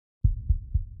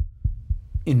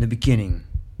In the beginning,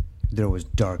 there was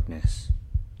darkness,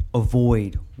 a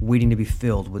void waiting to be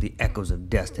filled with the echoes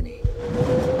of destiny.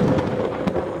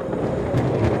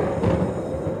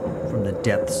 From the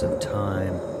depths of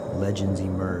time, legends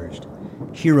emerged.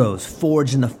 Heroes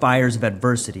forged in the fires of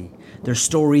adversity, their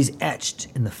stories etched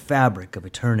in the fabric of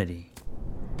eternity.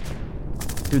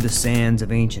 Through the sands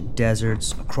of ancient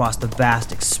deserts, across the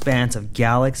vast expanse of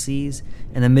galaxies,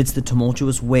 and amidst the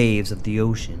tumultuous waves of the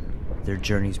ocean, their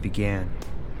journeys began.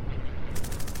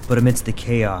 But amidst the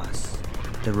chaos,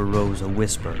 there arose a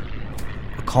whisper,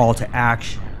 a call to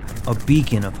action, a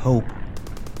beacon of hope.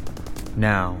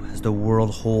 Now, as the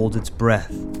world holds its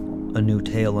breath, a new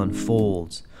tale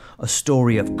unfolds, a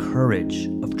story of courage,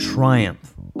 of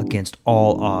triumph against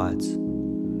all odds.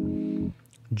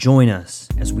 Join us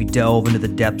as we delve into the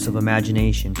depths of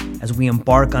imagination, as we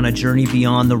embark on a journey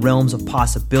beyond the realms of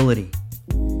possibility.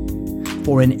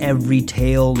 For in every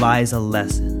tale lies a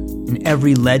lesson, in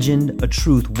every legend a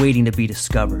truth waiting to be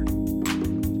discovered.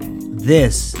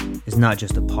 This is not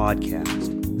just a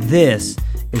podcast. This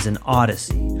is an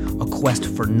odyssey, a quest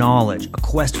for knowledge, a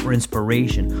quest for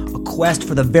inspiration, a quest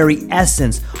for the very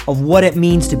essence of what it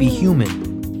means to be human.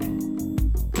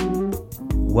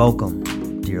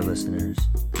 Welcome, dear listeners,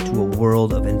 to a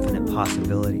world of infinite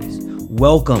possibilities.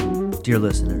 Welcome, dear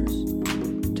listeners,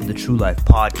 to the True Life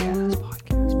Podcast.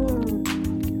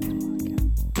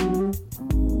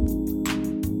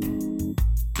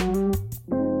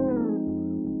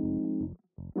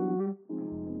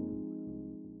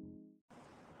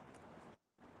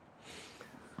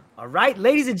 All right,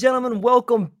 ladies and gentlemen,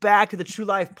 welcome back to the True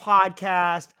Life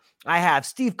Podcast. I have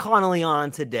Steve Connolly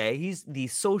on today. He's the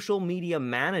social media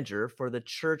manager for the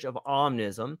Church of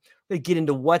Omnism. We're going to get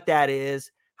into what that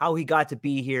is, how he got to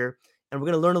be here, and we're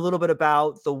going to learn a little bit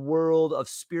about the world of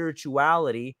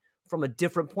spirituality from a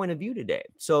different point of view today.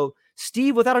 So,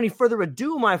 Steve, without any further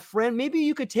ado, my friend, maybe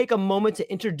you could take a moment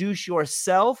to introduce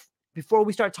yourself before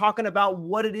we start talking about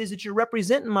what it is that you're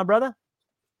representing, my brother.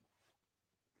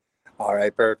 All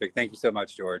right, perfect. Thank you so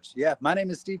much, George. Yeah, my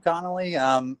name is Steve Connolly.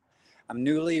 I'm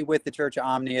newly with the Church of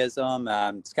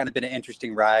Omnism. It's kind of been an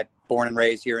interesting ride. Born and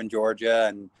raised here in Georgia,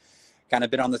 and kind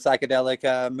of been on the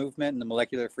psychedelic movement and the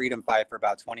molecular freedom fight for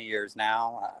about 20 years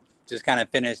now. Just kind of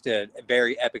finished a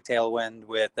very epic tailwind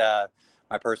with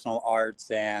my personal arts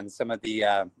and some of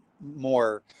the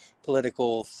more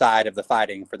political side of the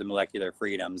fighting for the molecular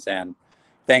freedoms. And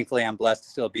thankfully, I'm blessed to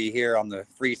still be here on the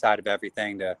free side of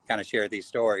everything to kind of share these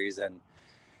stories. And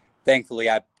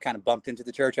thankfully, I kind of bumped into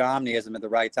the Church of Omnism at the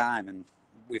right time, and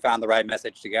we found the right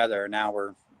message together. And now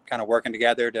we're kind of working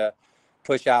together to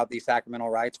push out these sacramental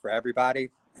rights for everybody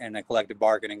in a collective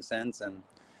bargaining sense, and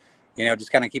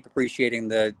just kind of keep appreciating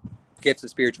the gifts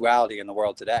of spirituality in the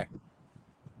world today.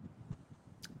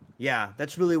 Yeah,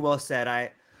 that's really well said.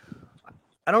 I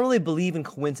don't really believe in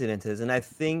coincidences, and I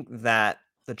think that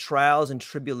the trials and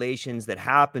tribulations that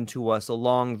happen to us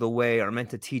along the way are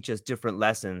meant to teach us different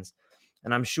lessons.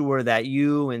 And I'm sure that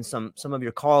you and some of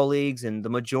your colleagues and the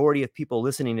majority of people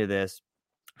listening to this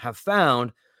have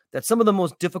found that some of the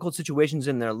most difficult situations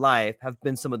in their life have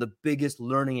been some of the biggest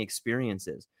learning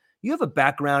experiences. You have a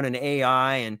background in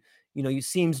AI, and you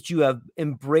seems that you have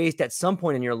embraced at some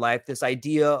point in your life this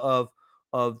idea of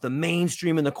the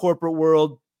mainstream in the corporate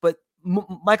world. But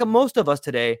like most of us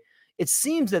today, it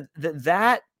seems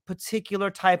that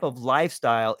particular type of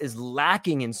lifestyle is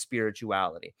lacking in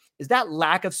spirituality. Is that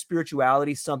lack of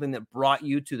spirituality something that brought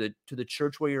you to the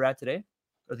church where you're at today,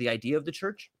 or the idea of the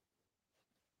church?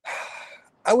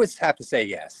 I would have to say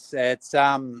yes. It's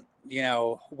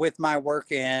with my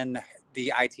work in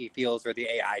the IT fields or the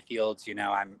AI fields,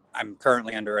 I'm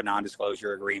currently under a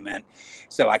non-disclosure agreement,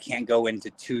 so I can't go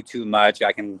into too much.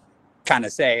 I can kind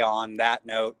of say on that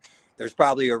note, there's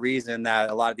probably a reason that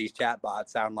a lot of these chatbots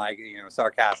sound like,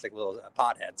 sarcastic little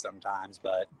potheads sometimes,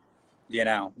 but,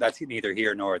 that's neither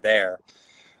here nor there.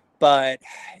 But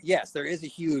yes, there is a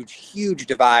huge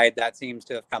divide that seems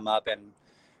to have come up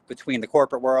between the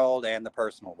corporate world and the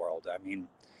personal world. I mean,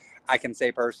 I can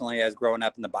say personally, as growing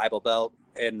up in the Bible Belt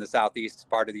in the southeast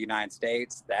part of the United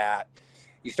States, that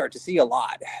you start to see a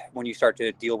lot when you start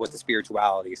to deal with the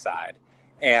spirituality side.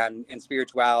 And in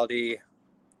spirituality,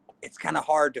 it's kind of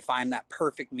hard to find that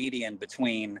perfect median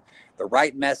between the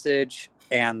right message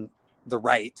and the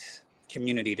right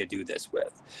community to do this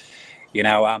with.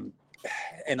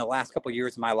 In the last couple of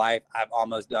years of my life, I've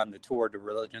almost done the tour to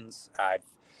religions. I've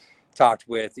talked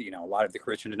with, a lot of the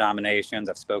Christian denominations.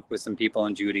 I've spoke with some people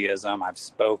in Judaism. I've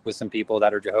spoke with some people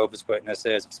that are Jehovah's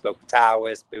Witnesses. I've spoke with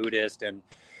Taoists, Buddhists, and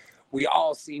we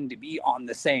all seem to be on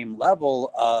the same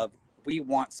level of we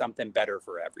want something better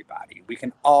for everybody. We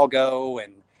can all go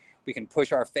and We can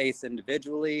push our faiths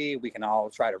individually. We can all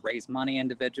try to raise money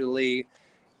individually.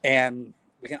 And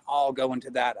we can all go into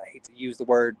that, I hate to use the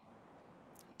word,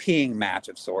 peeing match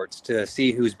of sorts to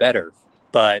see who's better.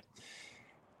 But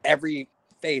every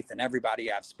faith and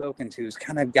everybody I've spoken to has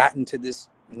kind of gotten to this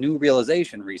new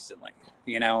realization recently.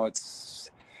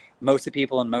 It's most of the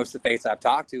people and most of the faiths I've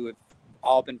talked to have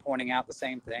all been pointing out the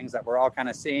same things, that we're all kind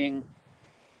of seeing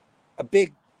a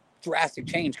big drastic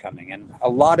change coming. And a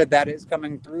lot of that is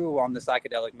coming through on the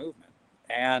psychedelic movement.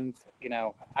 And,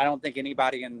 I don't think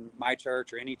anybody in my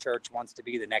church or any church wants to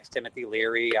be the next Timothy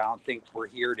Leary. I don't think we're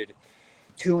here to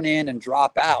tune in and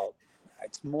drop out.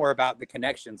 It's more about the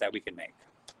connections that we can make.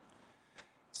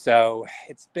 So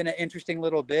it's been an interesting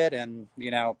little bit. And,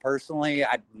 personally,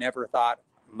 I never thought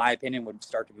my opinion would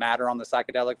start to matter on the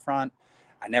psychedelic front.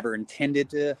 I never intended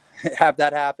to have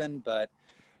that happen, but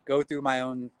go through my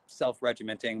own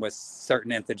self-regimenting with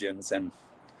certain entheogens, and,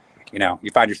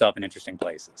 you find yourself in interesting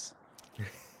places.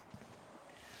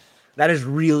 That is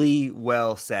really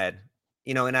well said.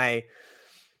 And I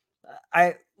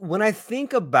when I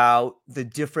think about the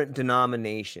different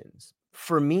denominations,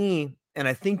 for me, and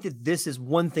I think that this is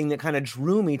one thing that kind of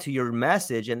drew me to your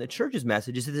message and the church's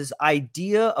message, is this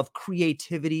idea of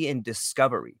creativity and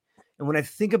discovery. And when I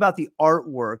think about the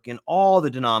artwork in all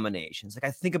the denominations, I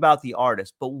think about the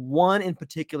artist, but one in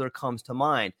particular comes to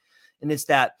mind. And it's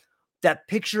that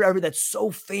picture that's so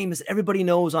famous, everybody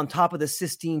knows, on top of the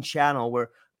Sistine Channel,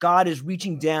 where God is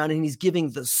reaching down and he's giving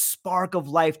the spark of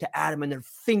life to Adam, and their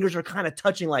fingers are kind of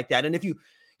touching like that. And if you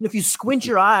squint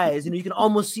your eyes, you can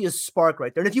almost see a spark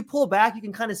right there. And if you pull back, you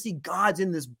can kind of see God's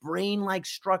in this brain-like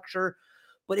structure.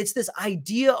 But it's this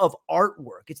idea of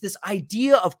artwork. It's this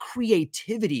idea of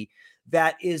creativity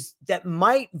that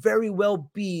might very well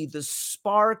be the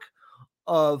spark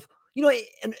of,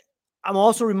 and I'm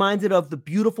also reminded of the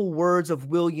beautiful words of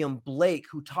William Blake,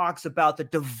 who talks about the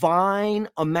divine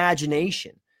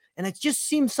imagination. And it just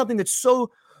seems something that's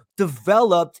so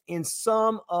developed in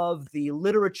some of the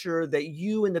literature that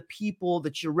you and the people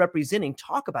that you're representing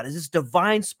talk about, is this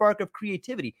divine spark of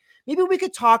creativity. Maybe we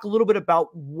could talk a little bit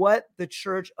about what the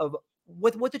church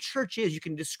is. You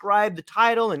can describe the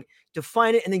title and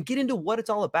define it, and then get into what it's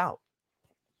all about.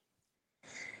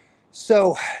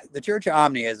 So the Church of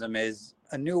Omnism is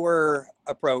a newer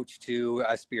approach to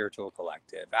a spiritual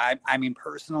collective. I mean,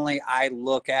 personally, I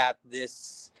look at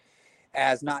this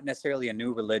as not necessarily a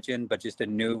new religion, but just a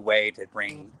new way to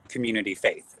bring community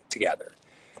faith together.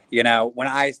 When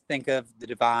I think of the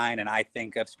divine and I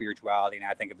think of spirituality and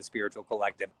I think of the spiritual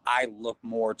collective, I look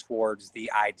more towards the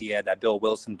idea that Bill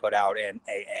Wilson put out in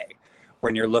AA,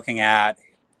 when you're looking at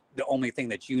the only thing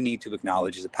that you need to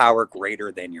acknowledge is a power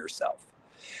greater than yourself.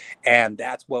 And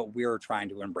that's what we're trying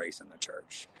to embrace in the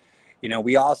church.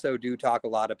 We also do talk a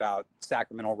lot about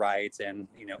sacramental rites and,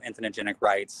 entheogenic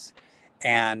rites.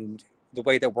 And the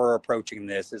way that we're approaching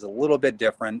this is a little bit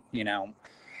different.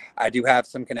 I do have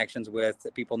some connections with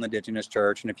people in the Indigenous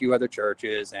Church and a few other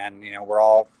churches, and, we're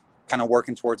all kind of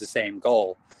working towards the same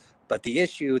goal. But the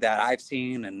issue that I've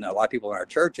seen, and a lot of people in our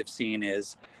church have seen,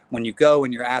 is when you go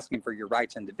and you're asking for your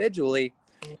rights individually,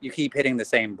 you keep hitting the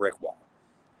same brick wall.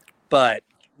 But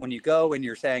when you go and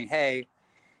you're saying, hey,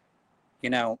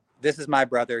 this is my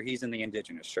brother, he's in the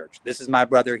Indigenous Church. This is my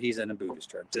brother, he's in a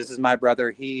Buddhist church. This is my brother,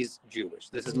 he's Jewish.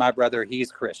 This is my brother,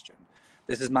 he's Christian.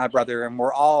 This is my brother, and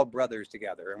we're all brothers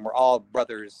together, and we're all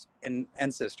brothers and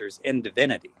sisters in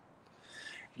divinity.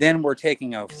 Then we're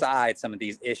taking aside some of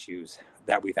these issues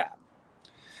that we've had.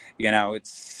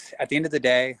 It's at the end of the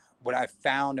day, what I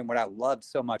found and what I loved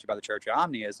so much about the Church of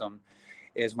Omnism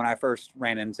is when I first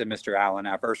ran into Mr. Allen,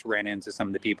 I first ran into some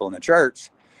of the people in the church.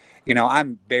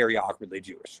 I'm very awkwardly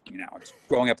Jewish. It's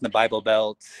growing up in the Bible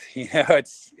Belt.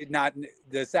 It's not,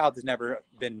 the South has never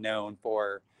been known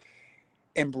for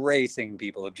embracing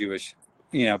people of Jewish,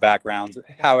 backgrounds,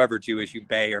 however Jewish you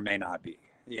may or may not be.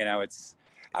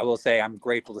 I will say I'm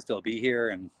grateful to still be here,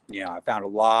 and, I found a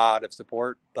lot of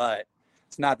support, but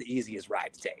it's not the easiest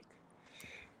ride to take.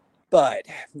 But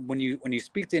when you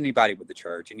speak to anybody with the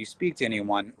church and you speak to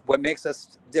anyone, what makes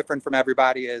us different from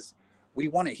everybody is we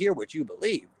want to hear what you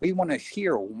believe. We want to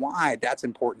hear why that's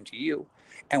important to you.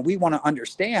 And we want to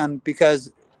understand,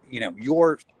 because,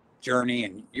 your journey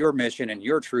and your mission and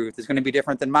your truth is going to be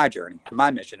different than my journey,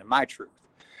 my mission and my truth.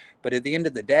 But at the end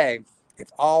of the day, if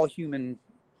all human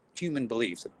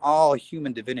beliefs and all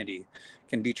human divinity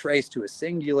can be traced to a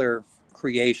singular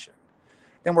creation,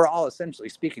 then we're all essentially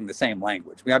speaking the same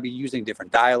language. We might be using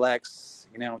different dialects.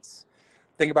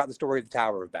 Think about the story of the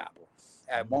Tower of Babel.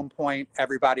 At one point,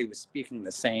 everybody was speaking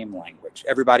the same language.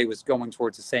 Everybody was going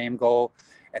towards the same goal.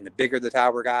 And the bigger the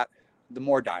tower got, the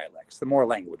more dialects, the more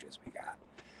languages we got.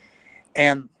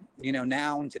 And,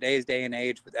 now in today's day and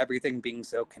age, with everything being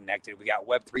so connected, we got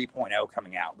Web 3.0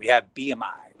 coming out. We have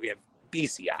BMI, we have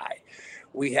BCI,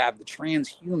 we have the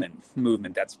transhuman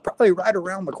movement that's probably right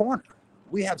around the corner.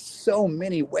 We have so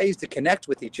many ways to connect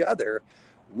with each other.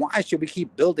 Why should we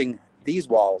keep building these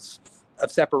walls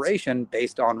of separation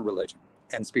based on religion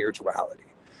and spirituality?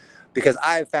 Because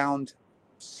I've found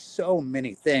so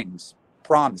many things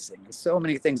promising and so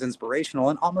many things inspirational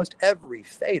in almost every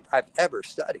faith I've ever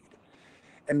studied.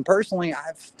 And personally,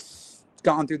 I've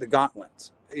gone through the gauntlet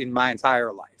in my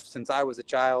entire life since I was a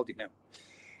child. I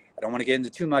don't want to get into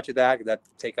too much of that because that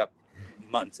take up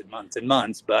months and months and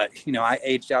months. But, I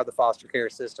aged out of the foster care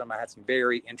system. I had some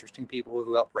very interesting people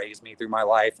who helped raise me through my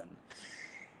life. And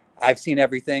I've seen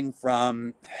everything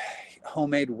from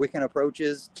homemade Wiccan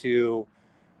approaches to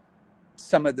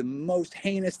some of the most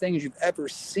heinous things you've ever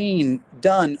seen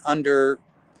done under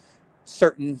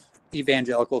certain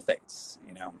evangelical faiths.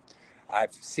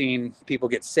 I've seen people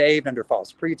get saved under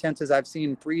false pretenses. I've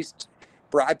seen priests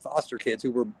bribe foster kids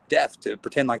who were deaf to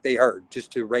pretend like they heard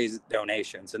just to raise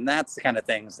donations. And that's the kind of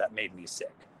things that made me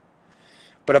sick.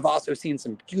 But I've also seen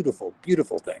some beautiful,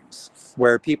 beautiful things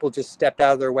where people just stepped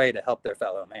out of their way to help their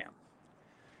fellow man.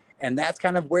 And that's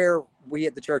kind of where we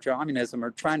at the Church of Omnism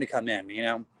are trying to come in.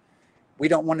 We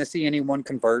don't want to see anyone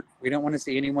convert. We don't want to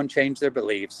see anyone change their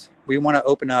beliefs. We want to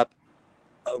open up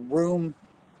a room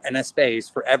and a space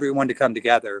for everyone to come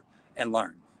together and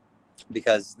learn,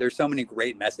 because there's so many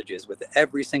great messages with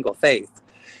every single faith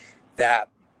that,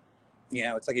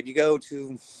 it's like if you go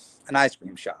to an ice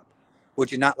cream shop,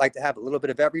 would you not like to have a little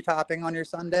bit of every topping on your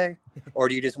sundae, or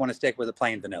do you just want to stick with a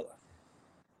plain vanilla?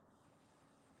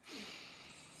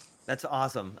 That's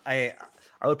awesome. I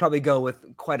would probably go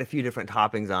with quite a few different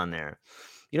toppings on there.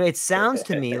 It sounds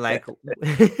to me like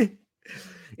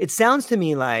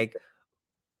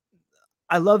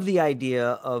I love the idea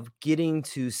of getting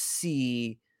to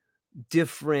see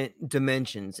different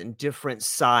dimensions and different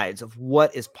sides of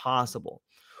what is possible.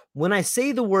 When I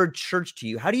say the word church to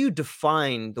you, how do you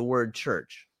define the word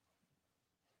church?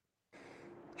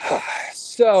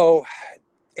 So,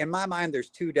 in my mind, there's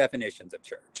two definitions of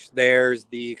church. There's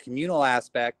the communal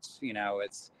aspect.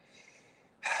 It's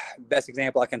best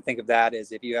example I can think of that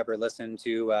is if you ever listen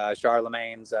to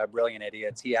Charlemagne's Brilliant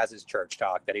Idiots, he has his church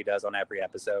talk that he does on every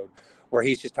episode where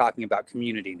he's just talking about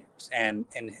community news. And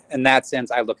in that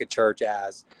sense, I look at church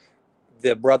as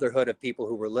the brotherhood of people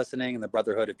who were listening and the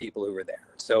brotherhood of people who were there.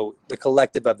 So the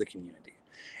collective of the community.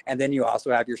 And then you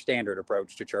also have your standard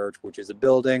approach to church, which is a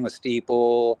building, a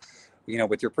steeple,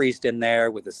 with your priest in there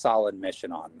with a solid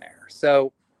mission on there.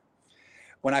 So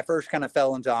when I first kind of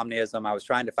fell into Omnism, I was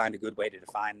trying to find a good way to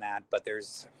define that. But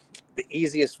there's the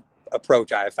easiest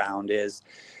approach I have found is,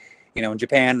 in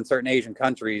Japan and certain Asian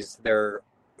countries, there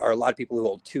are a lot of people who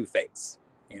hold two faiths.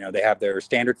 They have their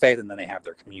standard faith and then they have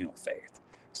their communal faith.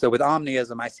 So with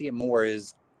Omnism, I see it more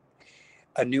as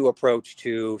a new approach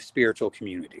to spiritual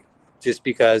community. Just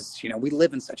because, we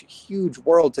live in such a huge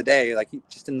world today, like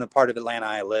just in the part of Atlanta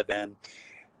I live in,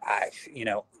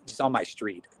 just on my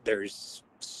street, there's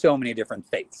so many different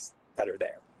faiths that are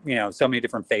there. So many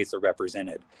different faiths are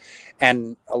represented.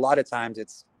 And a lot of times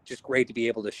it's just great to be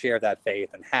able to share that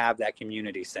faith and have that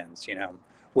community sense,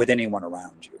 with anyone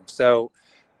around you. So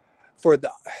for the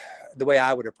way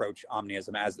I would approach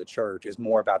Omnism as the church is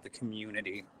more about the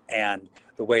community and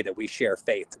the way that we share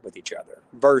faith with each other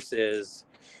versus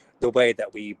the way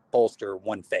that we bolster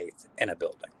one faith in a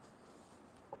building.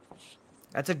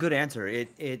 That's a good answer.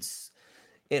 It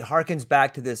harkens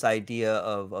back to this idea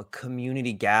of a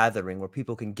community gathering where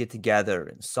people can get together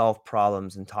and solve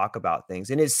problems and talk about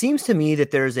things. And it seems to me that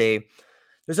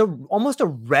there's almost a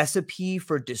recipe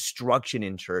for destruction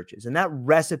in churches. And that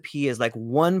recipe is like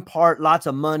one part, lots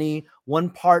of money, one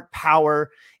part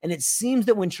power. And it seems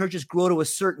that when churches grow to a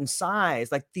certain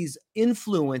size, like these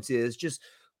influences just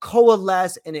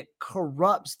coalesce and it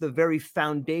corrupts the very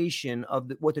foundation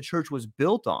of what the church was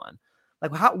built on.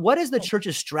 Like, what is the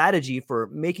church's strategy for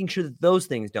making sure that those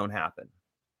things don't happen?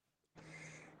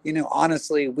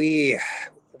 Honestly, we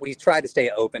try to stay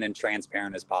open and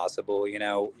transparent as possible. You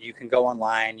can go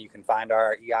online, you can find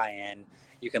our EIN,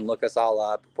 you can look us all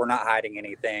up. We're not hiding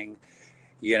anything.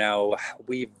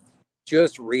 We've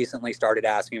just recently started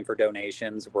asking for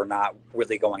donations. We're not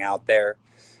really going out there.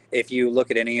 If you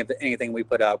look at anything we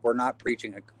put up, we're not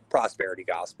preaching a prosperity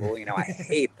gospel. I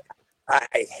hate that.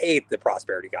 I hate the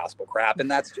prosperity gospel crap. And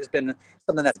that's just been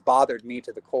something that's bothered me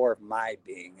to the core of my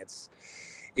being. It's,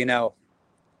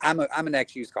 I'm an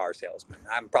ex-used car salesman.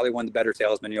 I'm probably one of the better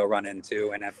salesmen you'll run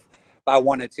into. And if I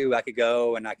wanted to, I could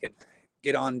go and I could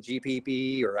get on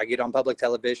GPP or I get on public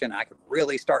television, I could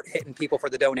really start hitting people for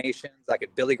the donations. I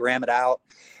could Billy Graham it out,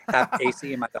 have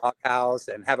AC in my doghouse,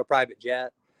 and have a private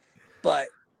jet. But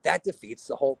that defeats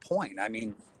the whole point. I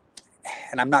mean,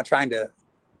 and I'm not trying to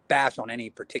bash on any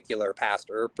particular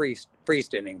pastor or priest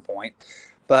at any point,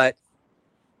 but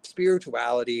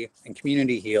spirituality and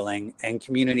community healing and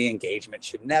community engagement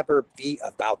should never be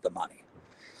about the money.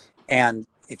 And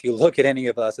if you look at any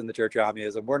of us in the Church of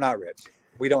Omnism, we're not rich.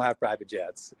 We don't have private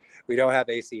jets. We don't have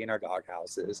AC in our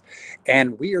doghouses.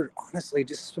 And we are honestly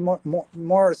just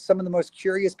more some of the most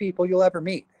curious people you'll ever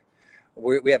meet.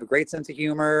 We have a great sense of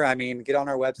humor. I mean, get on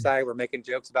our website. We're making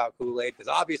jokes about Kool-Aid because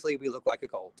obviously we look like a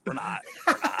cult. We're not.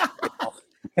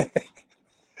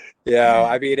 Yeah,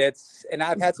 I mean, and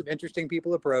I've had some interesting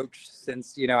people approach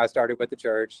since, I started with the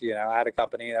church. I had a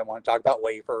company that wanted to talk about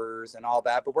wafers and all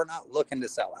that, but we're not looking to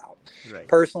sell out. Right.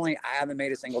 Personally, I haven't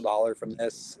made a single dollar from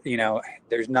this.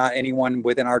 There's not anyone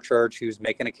within our church who's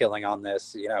making a killing on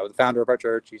this. The founder of our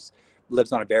church, he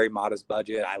lives on a very modest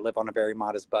budget. I live on a very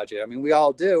modest budget. I mean, we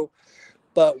all do,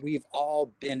 but we've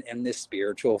all been in this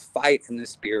spiritual fight, in this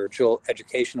spiritual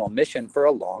educational mission for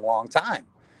a long, long time.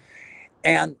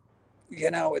 And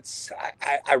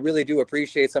I really do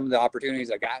appreciate some of the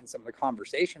opportunities I got and some of the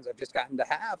conversations I've just gotten to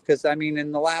have. Because, I mean,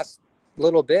 in the last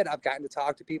little bit, I've gotten to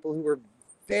talk to people who are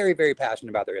very, very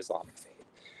passionate about their Islamic faith.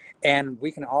 And we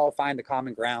can all find a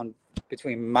common ground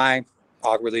between my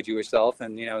awkwardly Jewish self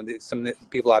and, some of the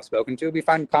people I've spoken to. We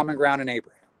find common ground in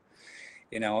Abraham.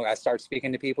 I start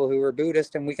speaking to people who are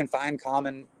Buddhist, and we can find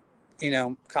common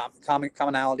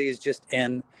commonalities just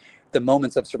in the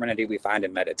moments of serenity we find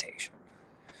in meditation.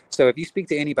 So if you speak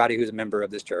to anybody who's a member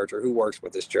of this church or who works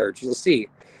with this church, you'll see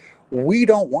we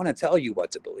don't want to tell you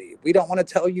what to believe. We don't want to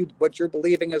tell you what you're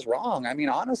believing is wrong. I mean,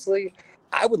 honestly,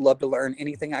 I would love to learn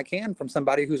anything I can from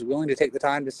somebody who's willing to take the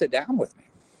time to sit down with me.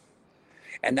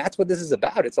 And that's what this is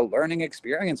about. It's a learning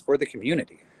experience for the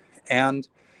community. And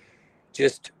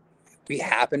just we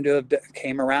happen to have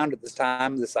came around at this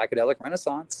time of the psychedelic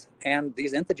renaissance. And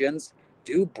these entheogens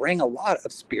do bring a lot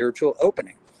of spiritual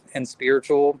opening and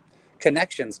spiritual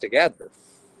connections together.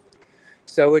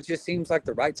 So it just seems like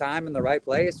the right time and the right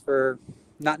place for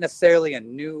not necessarily a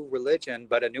new religion,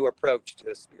 but a new approach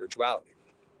to spirituality.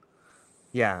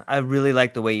 Yeah, I really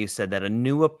like the way you said that. A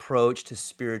new approach to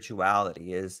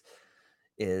spirituality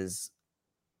is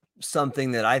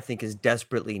something that I think is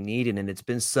desperately needed. And it's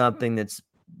been something that's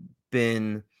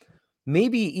been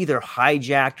maybe either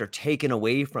hijacked or taken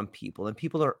away from people, and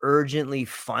people are urgently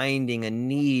finding a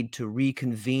need to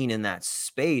reconvene in that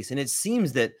space. And it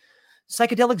seems that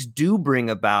psychedelics do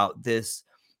bring about this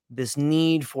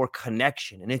need for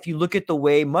connection. And if you look at the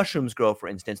way mushrooms grow, for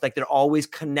instance, like they're always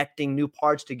connecting new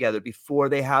parts together before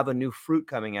they have a new fruit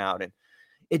coming out. And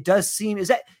it does seem,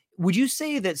 would you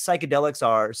say that psychedelics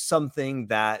are something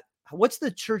that, what's the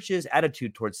church's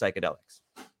attitude towards psychedelics?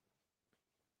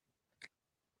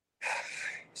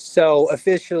 So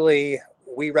officially,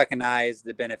 we recognize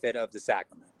the benefit of the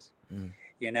sacrament,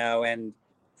 and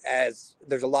as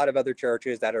there's a lot of other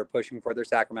churches that are pushing for their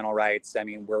sacramental rights. I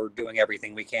mean, we're doing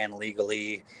everything we can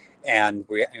legally, and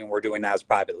we're doing that as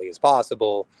privately as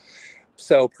possible.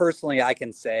 So personally, I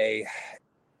can say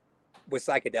with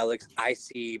psychedelics, I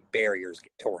see barriers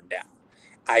get torn down.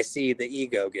 I see the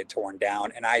ego get torn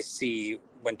down, and I see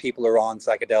when people are on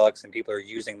psychedelics and people are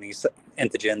using these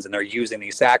entheogens and they're using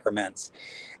these sacraments,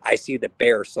 I see the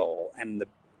bare soul and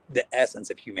the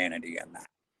essence of humanity in that.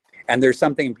 And there's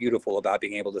something beautiful about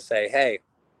being able to say, hey,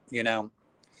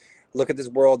 look at this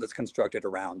world that's constructed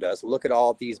around us. Look at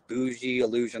all these bougie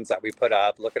illusions that we put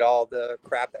up. Look at all the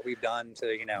crap that we've done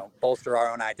to, bolster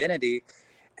our own identity.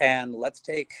 And let's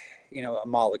take, a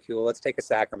molecule, let's take a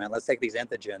sacrament, let's take these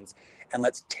entheogens, and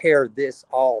let's tear this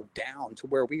all down to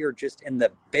where we are just in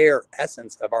the bare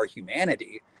essence of our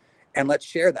humanity. And let's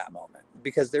share that moment,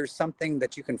 because there's something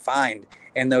that you can find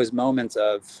in those moments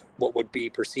of what would be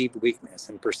perceived weakness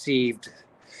and perceived,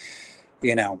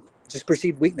 just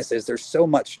perceived weaknesses. There's so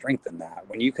much strength in that.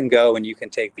 When you can go and you can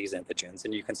take these entheogens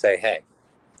and you can say, hey,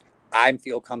 I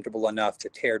feel comfortable enough to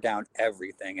tear down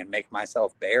everything and make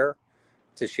myself bare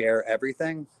to share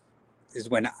everything, is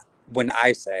when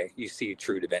I say you see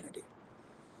true divinity.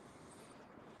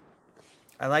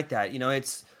 I like that.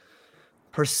 It's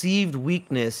perceived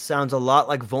weakness sounds a lot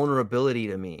like vulnerability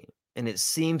to me. And it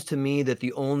seems to me that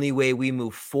the only way we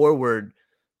move forward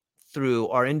through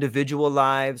our individual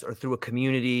lives or through a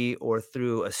community or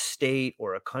through a state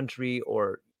or a country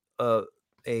or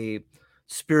a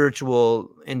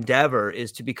spiritual endeavor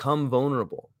is to become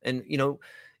vulnerable. And,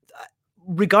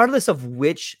 regardless of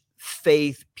which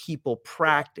faith people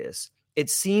practice, it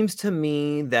seems to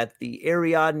me that the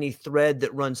Ariadne thread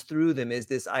that runs through them is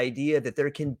this idea that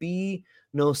there can be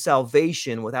no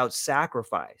salvation without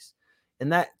sacrifice.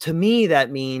 And that, to me, that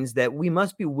means that we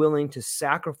must be willing to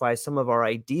sacrifice some of our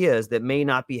ideas that may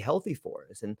not be healthy for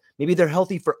us. And maybe they're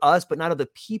healthy for us, but not other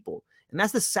people. And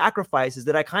that's the sacrifices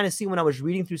that I kind of see when I was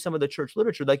reading through some of the church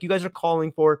literature. Like, you guys are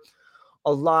calling for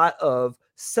a lot of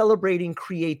celebrating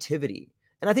creativity.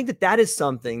 And I think that that is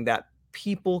something that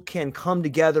people can come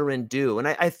together and do. And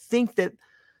I think that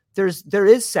there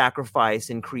is sacrifice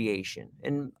in creation.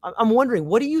 And I'm wondering,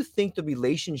 what do you think the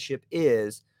relationship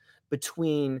is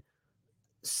between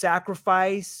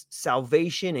sacrifice,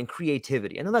 salvation, and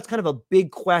creativity? I know that's kind of a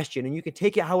big question, and you can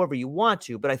take it however you want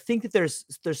to, but I think that there's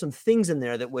some things in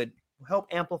there that would help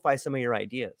amplify some of your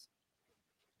ideas.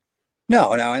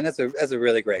 No, and that's a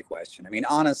really great question. I mean,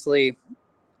 honestly,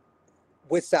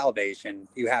 with salvation,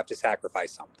 you have to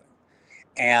sacrifice something.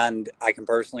 And I can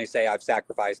personally say I've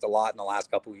sacrificed a lot in the last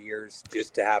couple of years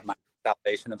just to have my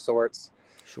salvation of sorts.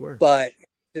 Sure. But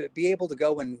to be able to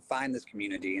go and find this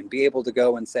community and be able to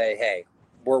go and say, hey,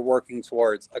 we're working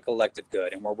towards a collective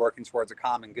good and we're working towards a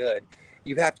common good,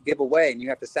 you have to give away and you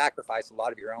have to sacrifice a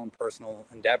lot of your own personal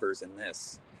endeavors in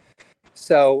this.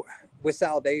 So with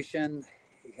salvation,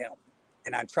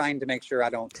 and I'm trying to make sure I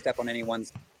don't step on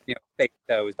anyone's, fake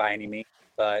toes by any means,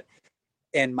 but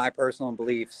in my personal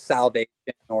belief, salvation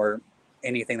or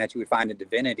anything that you would find in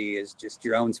divinity is just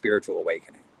your own spiritual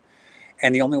awakening.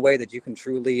 And the only way that you can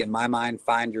truly, in my mind,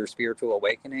 find your spiritual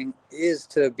awakening is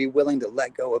to be willing to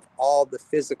let go of all the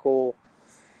physical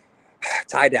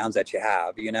tie downs that you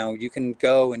have. You can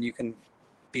go and you can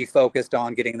be focused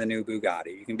on getting the new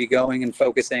Bugatti. You can be going and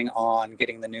focusing on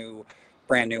getting the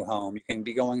brand new home. You can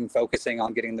be going and focusing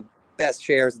on getting the best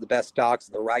shares of the best stocks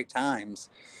at the right times.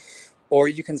 Or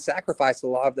you can sacrifice a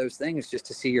lot of those things just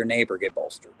to see your neighbor get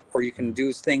bolstered. Or you can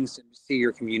do things to see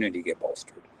your community get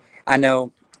bolstered. I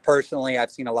know personally, I've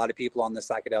seen a lot of people on the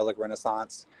psychedelic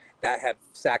renaissance that have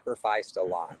sacrificed a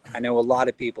lot. I know a lot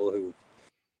of people who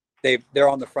they're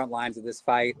on the front lines of this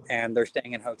fight and they're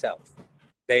staying in hotels.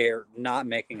 They're not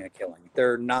making a killing.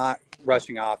 They're not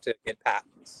rushing off to get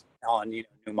patents on new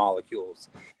molecules.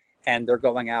 And they're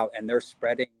going out and they're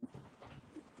spreading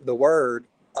the word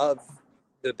of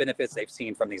the benefits they've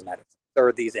seen from these medicines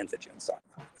or these entheogens.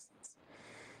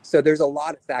 So there's a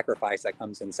lot of sacrifice that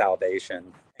comes in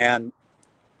salvation. And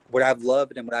what I've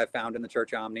loved and what I've found in the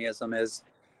Church of Omnism is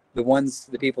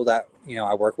the people that,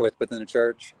 I work with within the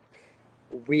church,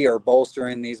 we are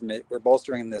bolstering this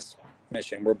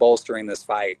mission. We're bolstering this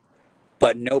fight,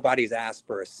 but nobody's asked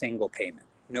for a single payment.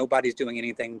 Nobody's doing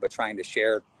anything but trying to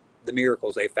share the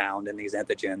miracles they found in these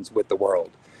entheogens with the world.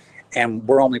 And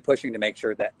we're only pushing to make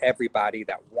sure that everybody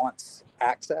that wants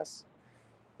access,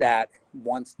 that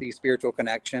wants these spiritual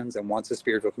connections and wants a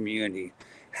spiritual community,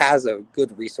 has a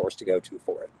good resource to go to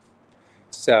for it.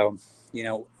 So,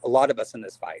 a lot of us in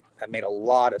this fight have made a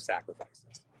lot of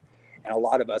sacrifices, and a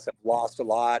lot of us have lost a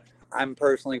lot. I'm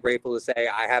personally grateful to say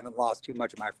I haven't lost too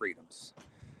much of my freedoms.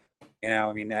 I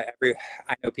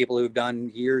know people who've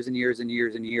done years and years and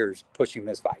years and years pushing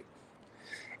this fight.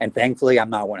 And thankfully, I'm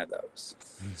not one of those.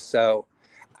 So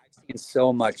I've seen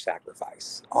so much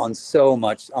sacrifice on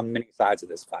many sides of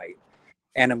this fight.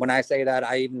 And when I say that,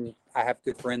 I have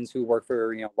good friends who work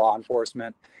for, law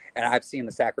enforcement, and I've seen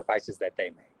the sacrifices that they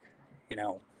make.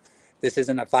 This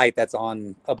isn't a fight that's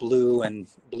on a blue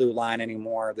line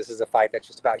anymore. This is a fight that's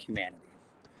just about humanity.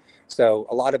 So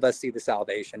a lot of us see the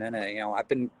salvation in it. I've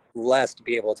been blessed to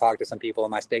be able to talk to some people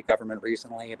in my state government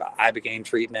recently about ibogaine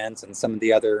treatments and some of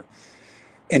the other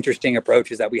interesting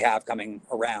approaches that we have coming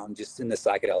around just in the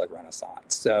psychedelic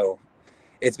renaissance. So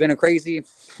it's been a crazy,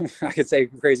 I could say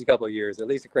crazy couple of years, at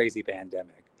least a crazy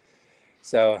pandemic.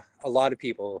 So a lot of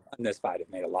people in this fight have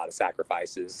made a lot of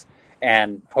sacrifices,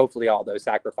 and hopefully all those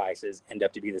sacrifices end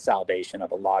up to be the salvation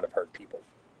of a lot of hurt people.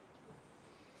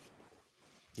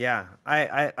 Yeah,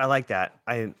 I like that.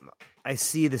 I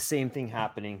see the same thing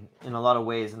happening in a lot of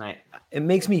ways, and it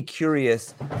makes me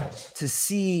curious to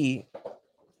see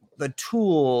the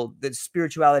tool that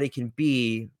spirituality can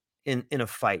be in a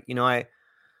fight.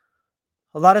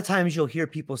 A lot of times you'll hear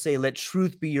people say, let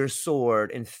truth be your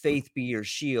sword and faith be your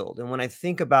shield. And when I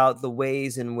think about the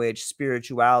ways in which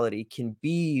spirituality can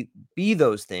be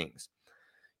those things,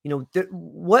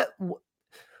 what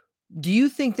do you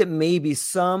think that maybe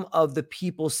some of the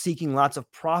people seeking lots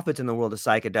of profit in the world of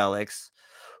psychedelics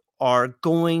are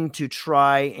going to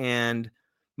try and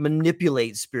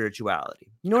manipulate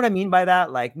spirituality? You know what I mean by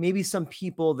that? Like maybe some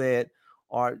people that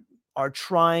are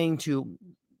trying to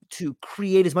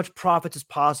create as much profit as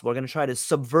possible are going to try to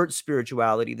subvert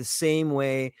spirituality the same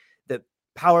way that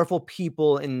powerful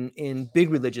people in big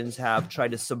religions have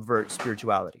tried to subvert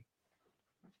spirituality.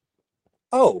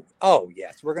 Oh,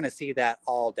 yes. We're going to see that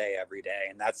all day, every day.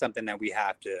 And that's something that we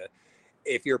have to,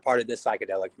 if you're part of this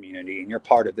psychedelic community and you're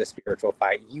part of this spiritual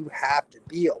fight, you have to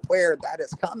be aware that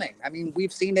it's coming. I mean,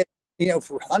 we've seen it,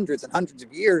 for hundreds and hundreds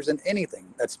of years in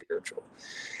anything that's spiritual.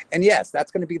 And yes,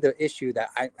 that's going to be the issue that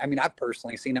I've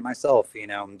personally seen it myself,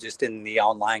 just in the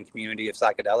online community of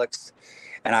psychedelics.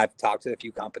 And I've talked to a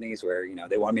few companies where,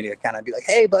 they want me to kind of be like,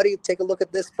 hey, buddy, take a look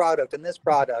at this product and this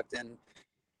product. And,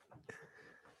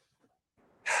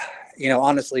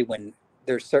 honestly, when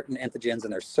there's certain entheogens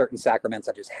and there's certain sacraments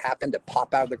that just happen to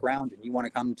pop out of the ground and you want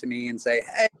to come to me and say,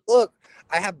 hey, look,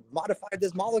 I have modified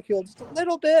this molecule just a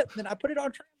little bit and I put it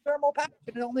on transdermal patch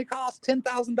and it only costs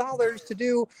 $10,000 to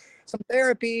do some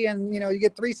therapy and, you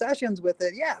get 3 sessions with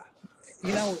it. Yeah.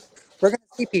 We're going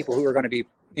to see people who are going to be,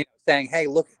 saying, hey,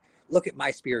 look at my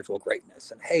spiritual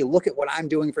greatness and hey, look at what I'm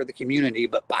doing for the community.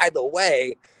 But by the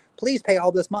way, please pay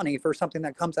all this money for something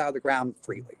that comes out of the ground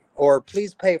freely. Or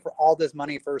please pay for all this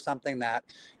money for something that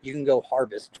you can go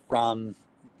harvest from,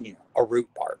 a root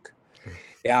bark.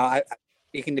 Yeah, I'm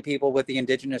speaking to people with the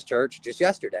indigenous church just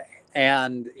yesterday.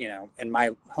 And, in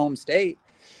my home state,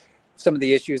 some of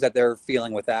the issues that they're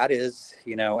feeling with that is,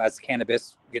 as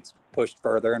cannabis gets pushed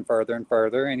further and further and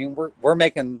further,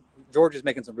 and George is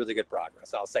making some really good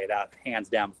progress. I'll say that hands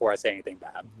down before I say anything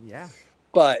bad. Yeah.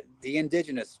 But the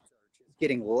indigenous church is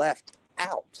getting left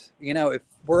out. If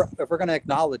we're going to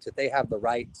acknowledge that they have the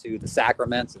right to the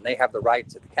sacraments and they have the right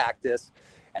to the cactus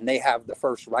and they have the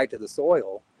first right to the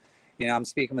soil, I'm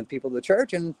speaking with people of the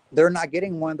church and they're not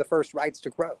getting one of the first rights to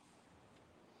grow,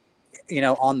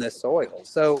 on this soil.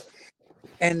 So,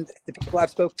 and the people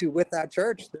I've spoke to with that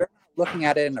church, they're not looking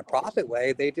at it in a profit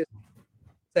way. They just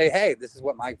say, hey, this is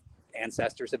what my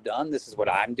ancestors have done. This is what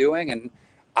I'm doing. And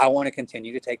I want to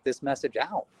continue to take this message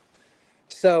out.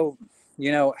 So,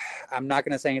 I'm not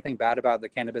going to say anything bad about the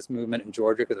cannabis movement in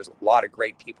Georgia because there's a lot of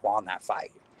great people on that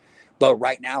fight. But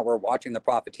right now we're watching the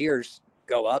profiteers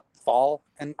go up, fall,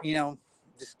 and,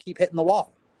 just keep hitting the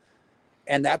wall.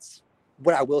 And that's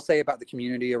what I will say about the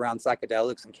community around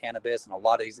psychedelics and cannabis and a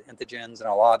lot of these entheogens and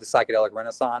a lot of the psychedelic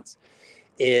renaissance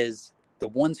is the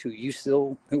ones who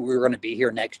were going to be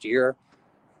here next year,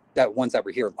 that ones that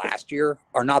were here last year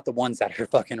are not the ones that are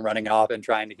fucking running off and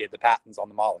trying to get the patents on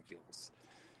the molecules.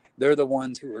 They're the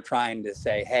ones who are trying to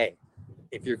say, hey,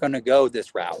 if you're going to go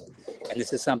this route and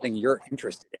this is something you're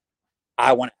interested in,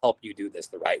 I want to help you do this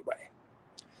the right way.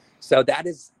 So that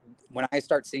is when I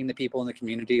start seeing the people in the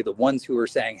community, the ones who are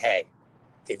saying, hey,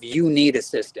 if you need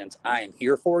assistance, I am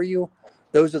here for you.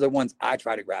 Those are the ones I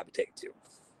try to gravitate to,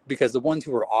 because the ones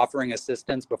who are offering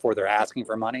assistance before they're asking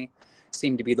for money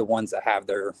seem to be the ones that have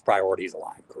their priorities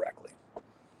aligned correctly.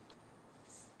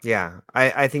 Yeah,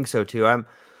 I think so too.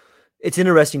 It's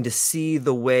interesting to see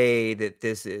the way that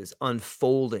this is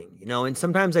unfolding, and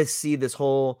sometimes I see this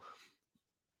whole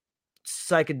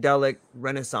psychedelic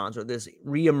renaissance or this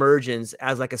reemergence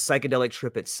as like a psychedelic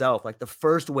trip itself. Like the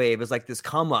first wave is like this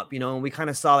come up, and we kind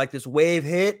of saw like this wave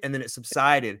hit and then it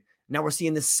subsided. Now we're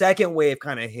seeing the second wave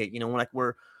kind of hit, like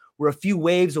we're a few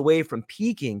waves away from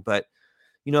peaking, but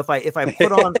if I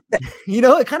put on,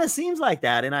 it kind of seems like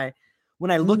that. And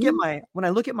when I look at my,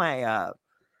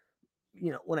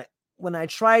 when I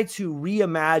try to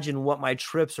reimagine what my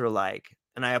trips are like,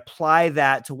 and I apply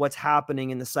that to what's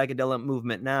happening in the psychedelic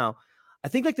movement now, I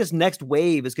think like this next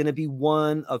wave is going to be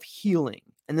one of healing.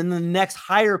 And then the next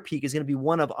higher peak is going to be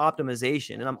one of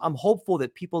optimization. And I'm hopeful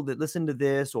that people that listen to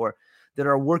this or that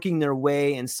are working their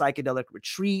way in psychedelic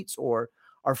retreats or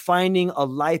are finding a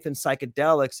life in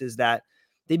psychedelics is that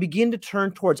they begin to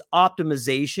turn towards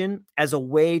optimization as a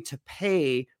way to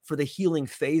pay for the healing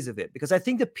phase of it. Because I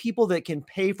think the people that can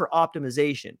pay for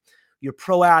optimization, your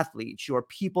pro athletes, your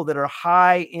people that are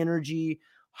high energy,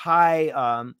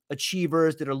 high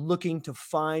achievers that are looking to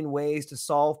find ways to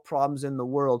solve problems in the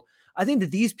world, I think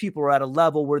that these people are at a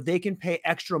level where they can pay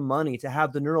extra money to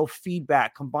have the neural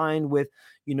feedback combined with,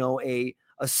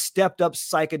 a stepped up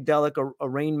psychedelic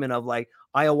arraignment of like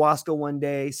ayahuasca one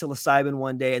day, psilocybin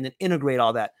one day, and then integrate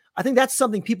all that. I think that's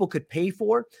something people could pay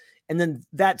for. And then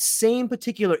that same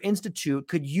particular institute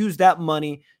could use that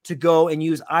money to go and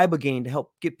use ibogaine to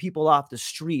help get people off the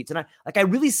streets. And I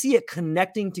really see it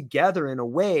connecting together in a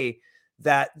way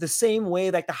that the same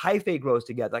way like the hyphae grows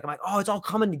together. Like I'm like, oh, it's all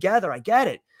coming together. I get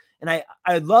it. And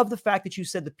I love the fact that you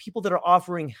said the people that are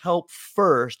offering help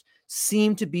first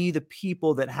seem to be the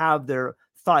people that have their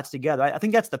thoughts together. I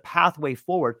think that's the pathway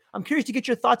forward. I'm curious to get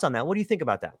your thoughts on that. What do you think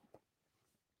about that?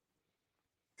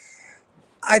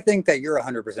 I think that you're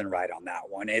 100% right on that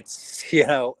one. It's,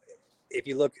 if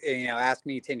you look, ask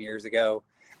me 10 years ago,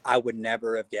 I would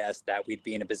never have guessed that we'd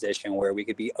be in a position where we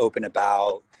could be open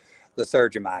about the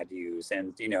surgeon views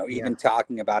and, even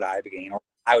talking about Ibogaine, or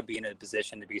I would be in a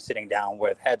position to be sitting down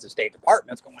with heads of state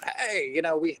departments going, hey,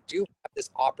 we do have this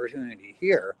opportunity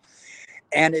here.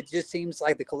 And it just seems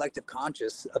like the collective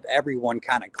conscious of everyone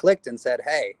kind of clicked and said,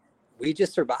 hey, we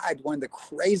just survived one of the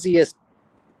craziest,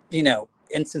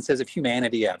 instances of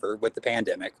humanity ever with the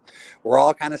pandemic. We're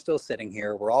all kind of still sitting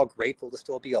here. We're all grateful to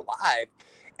still be alive.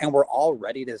 And we're all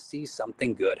ready to see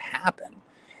something good happen.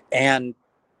 And,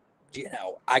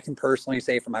 I can personally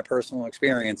say from my personal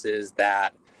experiences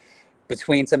that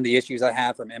between some of the issues I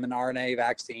have from mRNA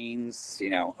vaccines,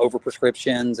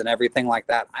 overprescriptions and everything like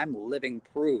that, I'm living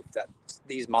proof that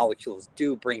these molecules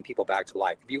do bring people back to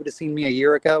life. If you would have seen me a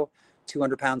year ago,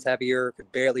 200 pounds heavier,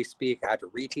 could barely speak, I had to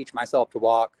reteach myself to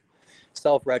walk,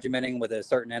 self-regimenting with a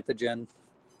certain antigen,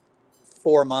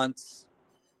 4 months,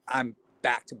 I'm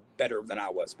back to better than I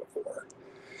was before.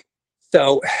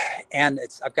 So, and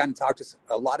I've gotten to talk to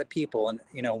a lot of people, and,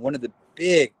 one of the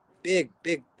big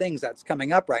things that's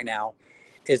coming up right now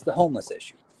is the homeless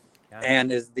issue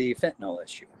and is the fentanyl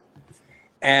issue.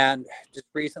 And just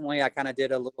recently I kind of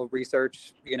did a little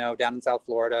research, down in South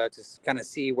Florida to kind of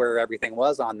see where everything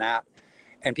was on that.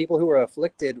 And people who are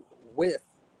afflicted with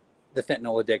the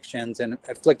fentanyl addictions and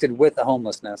afflicted with the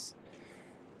homelessness,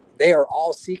 they are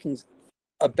all seeking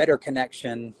a better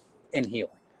connection in healing.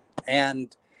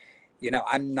 And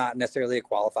I'm not necessarily a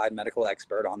qualified medical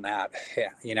expert on that.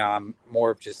 I'm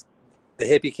more of just the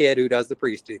hippie kid who does the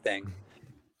priestly thing.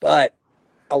 But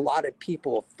a lot of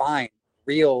people find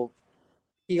real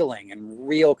healing and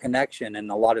real connection in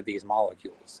a lot of these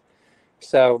molecules.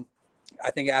 So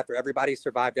I think after everybody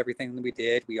survived everything that we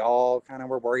did, we all kind of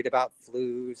were worried about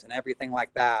flus and everything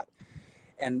like that.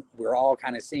 And we're all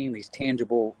kind of seeing these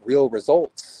tangible, real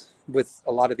results with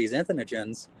a lot of these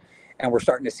entheogens. And we're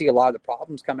starting to see a lot of the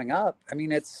problems coming up. I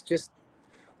mean, it's just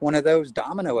one of those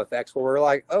domino effects where we're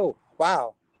like, oh,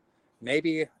 wow,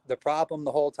 maybe the problem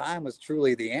the whole time was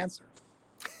truly the answer.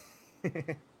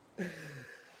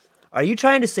 Are you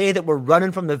trying to say that we're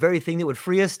running from the very thing that would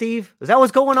free us, Steve? Is that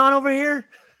what's going on over here?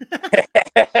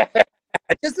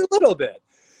 Just a little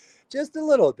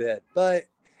bit. But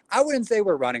I wouldn't say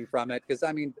we're running from it, because,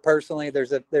 I mean, personally,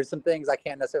 there's some things I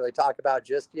can't necessarily talk about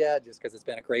just yet, just because it's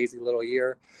been a crazy little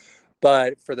year.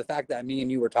 But for the fact that me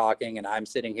and you were talking and I'm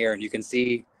sitting here and you can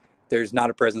see there's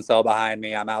not a prison cell behind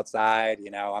me, I'm outside,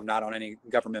 I'm not on any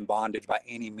government bondage by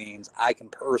any means, I can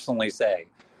personally say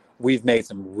we've made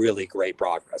some really great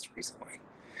progress recently.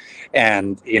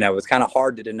 And, it's kind of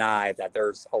hard to deny that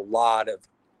there's a lot of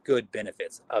good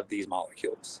benefits of these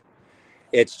molecules.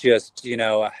 It's just,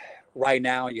 right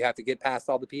now you have to get past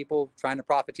all the people trying to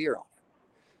profiteer on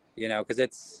it, because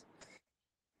it's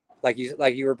like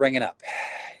you were bringing up.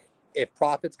 If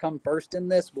profits come first in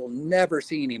this, we'll never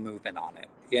see any movement on it,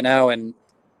 and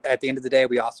at the end of the day,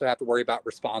 we also have to worry about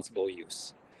responsible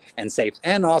use and safe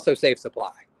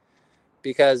supply,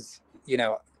 because,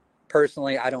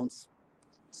 personally, I don't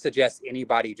suggest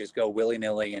anybody just go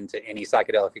willy-nilly into any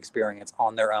psychedelic experience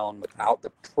on their own without the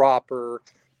proper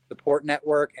support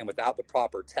network and without the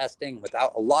proper testing,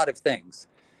 without a lot of things.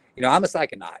 I'm a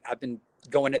psychonaut. I've been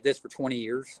going at this for 20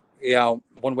 years,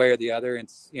 one way or the other.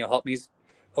 It's, helped me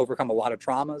overcome a lot of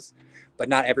traumas, but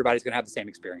not everybody's going to have the same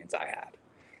experience I had.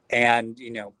 And,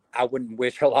 I wouldn't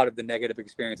wish a lot of the negative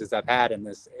experiences I've had in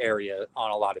this area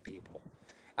on a lot of people.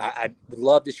 I would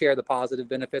love to share the positive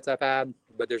benefits I've had,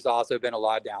 but there's also been a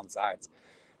lot of downsides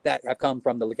that have come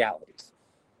from the legalities.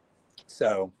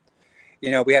 So,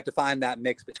 we have to find that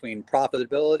mix between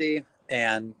profitability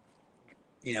and,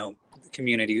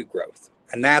 community growth.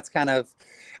 And that's kind of,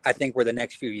 I think, where the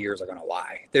next few years are going to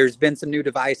lie. There's been some new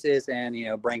devices and,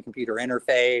 brain-computer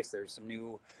interface. There's some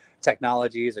new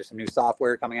technologies. There's some new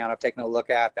software coming out I've taken a look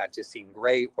at that just seem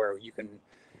great, where you can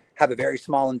have a very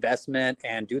small investment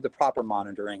and do the proper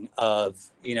monitoring of,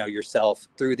 yourself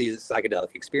through these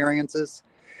psychedelic experiences.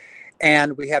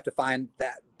 And we have to find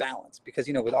that balance because,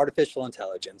 with artificial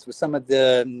intelligence, with some of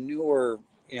the newer,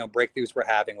 breakthroughs we're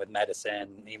having with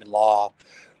medicine, even law,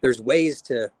 there's ways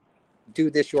to do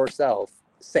this yourself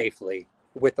safely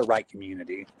with the right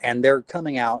community. And they're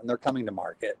coming out and they're coming to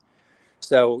market.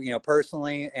 So,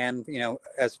 personally, and,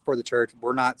 as for the church,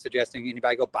 we're not suggesting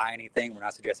anybody go buy anything. We're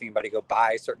not suggesting anybody go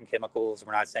buy certain chemicals.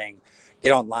 We're not saying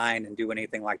get online and do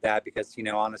anything like that because,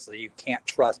 honestly, you can't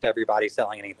trust everybody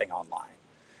selling anything online.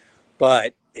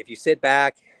 But if you sit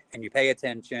back and you pay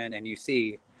attention and you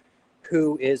see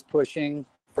who is pushing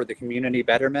for the community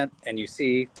betterment and you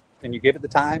give it the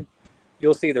time,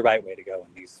 you'll see the right way to go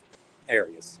in these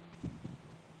areas.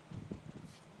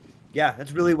 Yeah,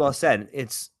 that's really well said.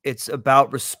 It's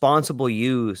about responsible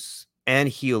use and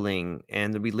healing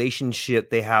and the relationship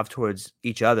they have towards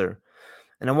each other.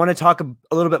 And I want to talk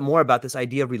a little bit more about this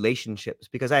idea of relationships,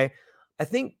 because I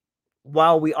think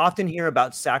while we often hear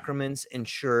about sacraments in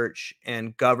church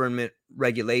and government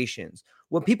regulations,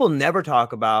 what people never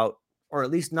talk about, or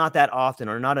at least not that often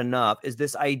or not enough, is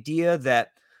this idea that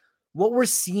what we're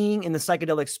seeing in the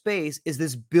psychedelic space is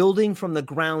this building from the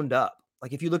ground up.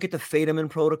 Like if you look at the Federman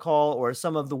protocol or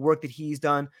some of the work that he's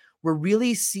done, we're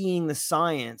really seeing the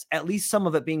science, at least some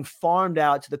of it, being farmed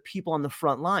out to the people on the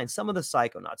front line, some of the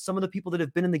psychonauts, some of the people that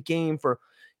have been in the game for,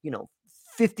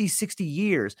 50, 60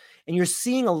 years. And you're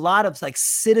seeing a lot of like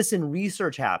citizen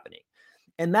research happening.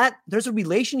 And that there's a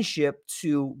relationship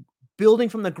to building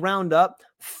from the ground up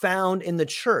found in the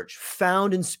church,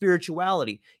 found in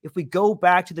spirituality. If we go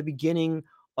back to the beginning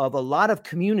of a lot of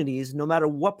communities, no matter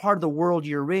what part of the world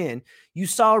you're in, you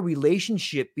saw a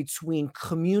relationship between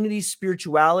community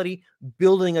spirituality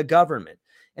building a government.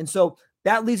 And so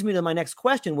that leads me to my next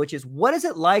question, which is, what is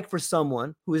it like for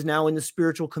someone who is now in the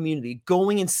spiritual community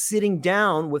going and sitting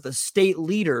down with a state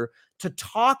leader to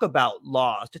talk about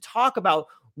laws, to talk about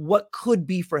what could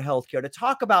be for healthcare, to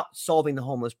talk about solving the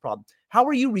homeless problem? How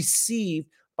are you received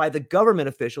by the government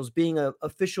officials being an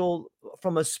official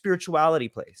from a spirituality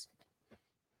place?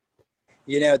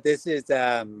 This is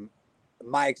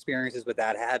my experiences with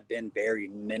that have been very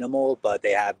minimal, but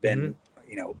they have been,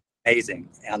 amazing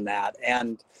on that.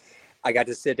 And I got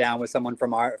to sit down with someone from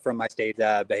my state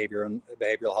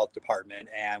behavioral health department,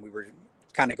 and we were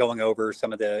kind of going over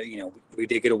some of the, we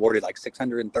did get awarded like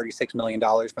 $636 million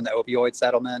from the opioid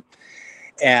settlement.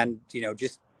 And,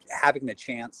 just having the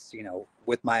chance,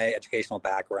 with my educational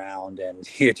background and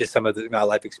just some of my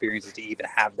life experiences to even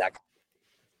have that,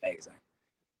 amazing.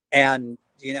 And,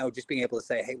 just being able to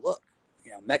say, hey, look,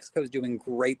 Mexico's doing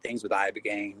great things with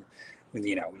Ibogaine.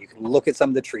 You can look at some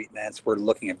of the treatments. We're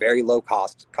looking at very low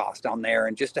cost on there.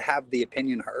 And just to have the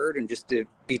opinion heard and just to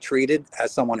be treated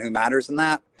as someone who matters in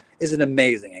that is an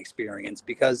amazing experience.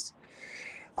 Because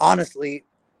honestly,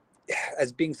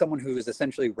 as being someone who is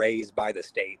essentially raised by the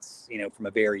states, from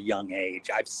a very young age,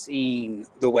 I've seen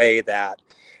the way that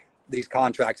these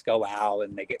contracts go out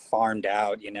and they get farmed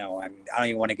out. I don't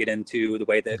even want to get into the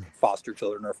way that foster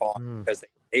children are farmed, because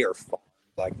they are farmed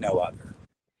like no other.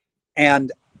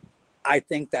 And I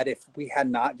think that if we had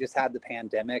not just had the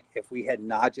pandemic, if we had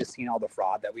not just seen all the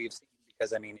fraud that we've seen,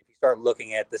 because if you start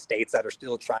looking at the states that are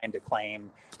still trying to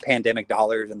claim pandemic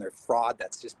dollars and their fraud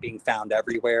that's just being found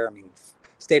everywhere.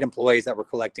 State employees that were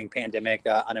collecting pandemic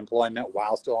unemployment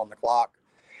while still on the clock.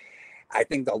 I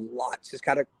think a lot just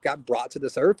kind of got brought to the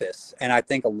surface. And I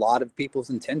think a lot of people's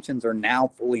intentions are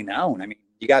now fully known.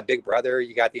 You got Big Brother,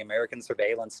 you got the American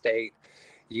surveillance state,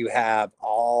 you have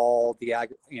all the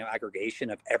aggregation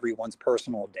of everyone's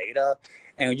personal data,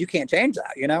 and you can't change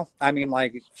that.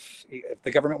 If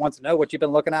the government wants to know what you've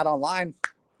been looking at online,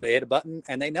 they hit a button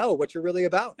and they know what you're really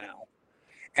about now.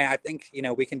 And I think,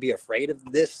 we can be afraid of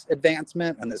this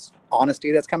advancement and this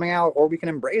honesty that's coming out, or we can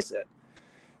embrace it.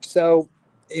 So,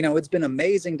 it's been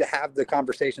amazing to have the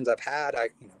conversations I've had.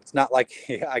 It's not like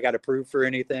I got approved for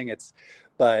anything.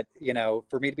 But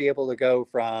for me to be able to go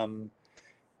from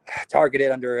targeted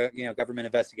under, government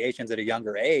investigations at a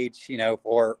younger age,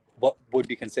 or what would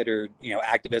be considered,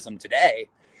 activism today,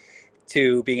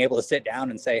 to being able to sit down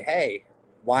and say, hey,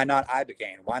 why not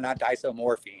Ibogaine? Why not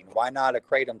disomorphine? Why not a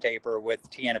kratom taper with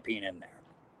tianopine in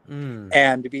there?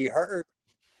 And to be heard,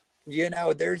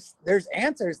 there's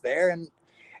answers there. And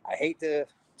I hate to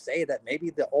say that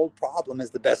maybe the old problem is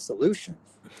the best solution.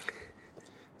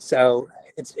 So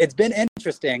it's been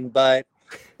interesting, but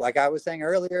like I was saying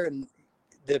earlier, and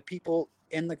the people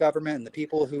in the government and the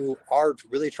people who are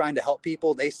really trying to help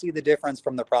people, they see the difference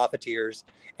from the profiteers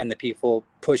and the people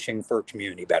pushing for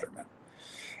community betterment.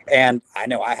 And I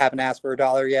know I haven't asked for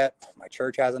 $1 yet. My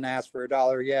church hasn't asked for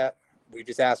 $1 yet. We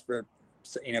just asked for,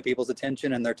 people's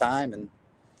attention and their time. And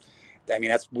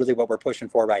that's really what we're pushing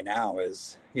for right now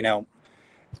is,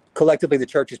 collectively, the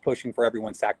church is pushing for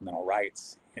everyone's sacramental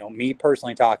rights. Me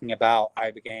personally talking about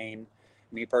Ibogaine,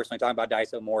 me personally talking about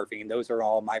disomorphine, those are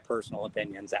all my personal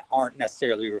opinions that aren't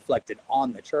necessarily reflected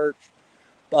on the church.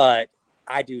 But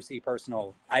I do see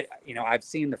I've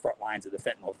seen the front lines of the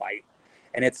fentanyl fight,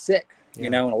 and it's sick,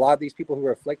 and a lot of these people who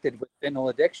are afflicted with fentanyl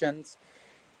addictions,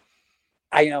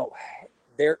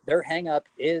 their hang up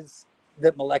is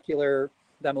the molecular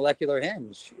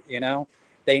hinge.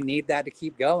 They need that to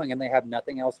keep going, and they have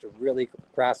nothing else to really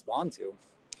grasp onto.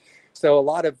 So a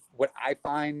lot of what I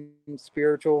find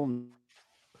spiritual and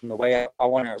the way I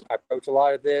want to approach a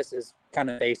lot of this is kind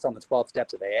of based on the 12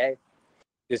 steps of AA,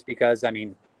 just because,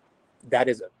 that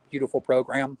is a beautiful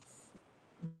program.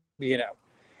 You know,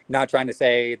 not trying to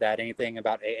say that anything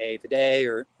about AA today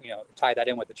or, tie that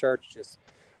in with the church, just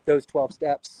those 12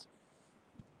 steps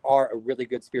are a really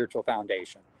good spiritual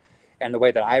foundation. And the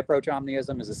way that I approach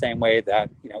omnism is the same way that,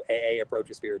 AA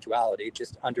approaches spirituality,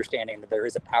 just understanding that there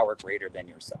is a power greater than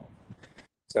yourself.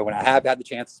 So when I have had the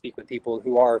chance to speak with people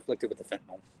who are afflicted with the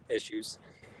fentanyl issues,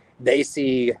 they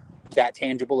see that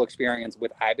tangible experience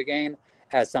with Ibogaine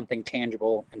as something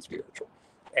tangible and spiritual.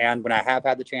 And when I have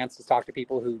had the chance to talk to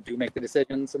people who do make the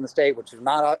decisions in the state, which is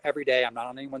not every day, I'm not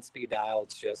on anyone's speed dial.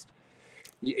 It's just,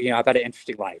 I've had an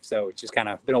interesting life. So it's just kind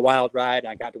of been a wild ride.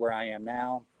 I got to where I am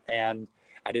now, and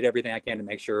I did everything I can to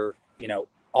make sure,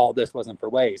 all this wasn't for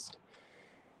waste.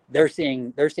 They're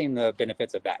seeing the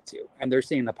benefits of that too. And they're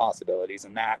seeing the possibilities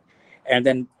in that. And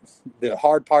then the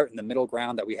hard part in the middle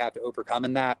ground that we have to overcome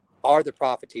in that are the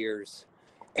profiteers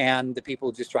and the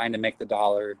people just trying to make the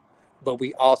dollar. But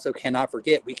we also cannot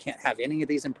forget, we can't have any of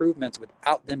these improvements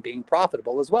without them being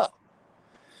profitable as well.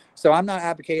 So I'm not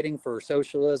advocating for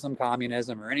socialism,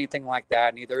 communism, or anything like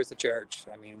that. Neither is the church.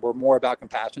 I mean, we're more about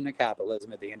compassionate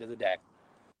capitalism at the end of the day.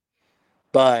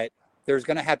 But there's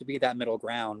going to have to be that middle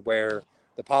ground where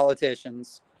the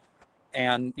politicians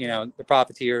and, the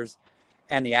profiteers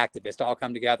and the activists all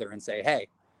come together and say, hey,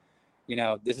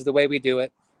 this is the way we do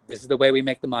it. This is the way we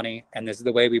make the money. And this is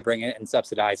the way we bring it and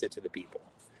subsidize it to the people.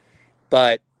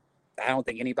 But I don't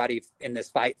think anybody in this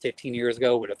fight 15 years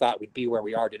ago would have thought we'd be where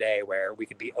we are today, where we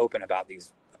could be open about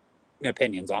these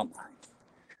opinions online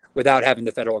without having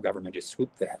the federal government just swoop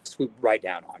right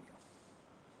down on you.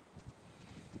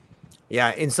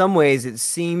 Yeah, in some ways, it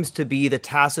seems to be the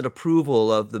tacit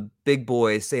approval of the big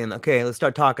boys saying, okay, let's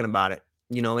start talking about it.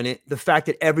 And the fact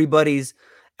that everybody's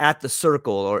at the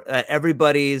circle or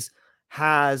everybody's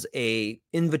has a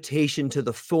invitation to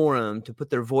the forum to put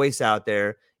their voice out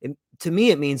there, to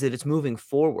me, it means that it's moving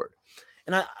forward.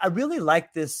 And I really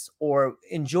like this, or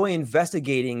enjoy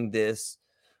investigating this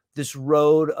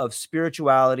road of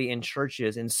spirituality in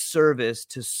churches in service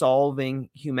to solving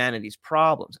humanity's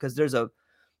problems, because there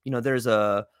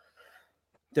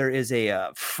is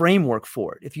a framework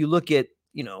for it. If you look at,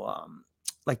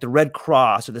 like the Red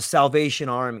Cross or the Salvation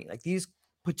Army, like these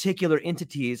particular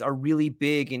entities are really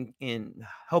big in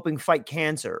helping fight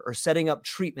cancer or setting up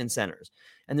treatment centers.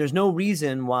 And there's no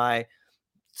reason why,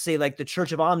 say, like the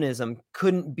Church of Omnism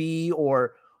couldn't be,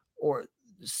 or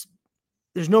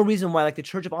there's no reason why, like, the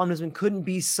Church of Omnism couldn't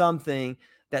be something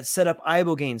that set up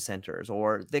ibogaine centers,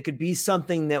 or they could be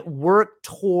something that worked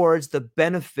towards the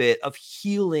benefit of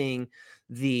healing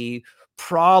the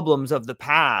problems of the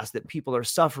past that people are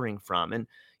suffering from. And,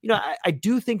 I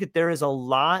do think that there is a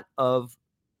lot of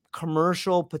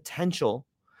commercial potential,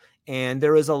 and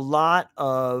there is a lot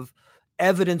of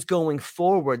evidence going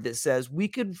forward that says we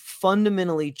could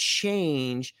fundamentally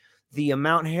change the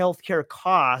amount healthcare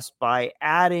costs by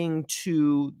adding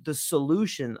to the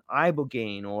solution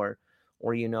ibogaine or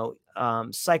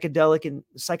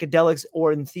psychedelics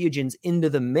or entheogens into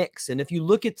the mix. And if you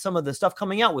look at some of the stuff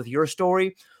coming out with your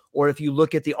story, or if you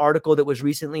look at the article that was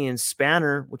recently in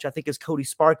Spanner, which I think is Cody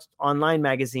Sparks' online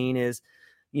magazine, is,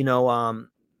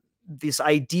 this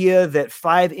idea that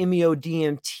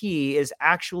 5-MeO-DMT is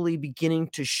actually beginning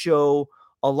to show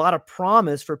a lot of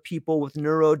promise for people with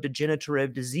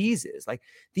neurodegenerative diseases. Like,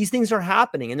 these things are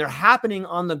happening, and they're happening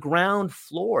on the ground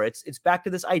floor. It's back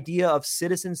to this idea of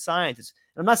citizen science.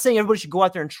 I'm not saying everybody should go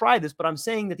out there and try this, but I'm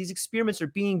saying that these experiments are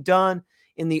being done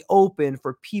in the open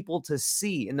for people to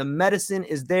see, and the medicine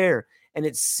is there. And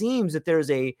it seems that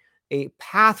there's a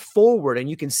path forward, and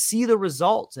you can see the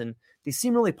results, and they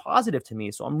seem really positive to me.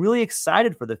 So I'm really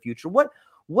excited for the future.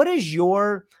 What is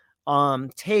your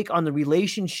take on the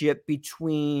relationship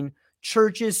between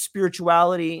churches,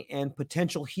 spirituality, and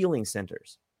potential healing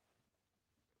centers?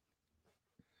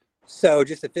 So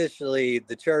just officially,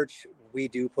 the church, we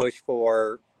do push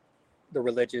for the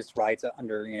religious rights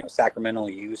under,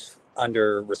 sacramental use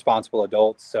under responsible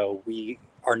adults. So we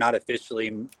are not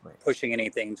officially pushing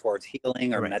anything towards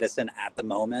healing or medicine at the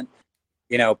moment.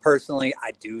 Personally,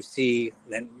 I do see,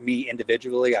 and me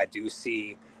individually, I do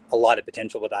see a lot of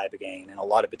potential with ibogaine and a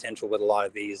lot of potential with a lot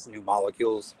of these new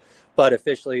molecules. But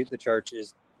officially, the church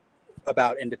is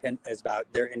about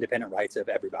their independent rights of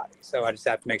everybody. So I just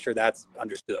have to make sure that's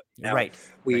understood.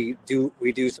 We do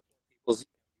support people's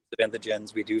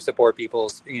entheogens. We do support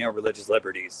people's religious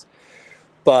liberties.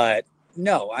 But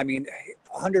no, I mean,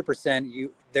 100%.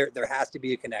 There has to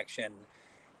be a connection,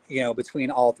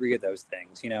 between all three of those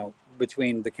things.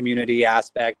 Between the community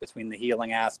aspect, between the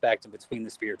healing aspect, and between the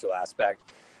spiritual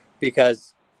aspect.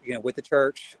 Because, with the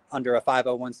church under a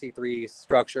 501c3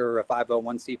 structure, a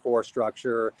 501c4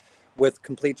 structure, with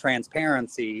complete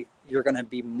transparency, you're going to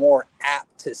be more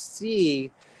apt to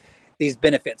see these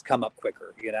benefits come up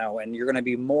quicker, and you're going to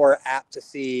be more apt to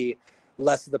see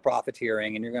less of the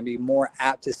profiteering, and you're going to be more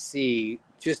apt to see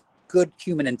just good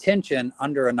human intention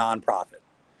under a nonprofit.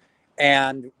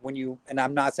 And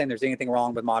I'm not saying there's anything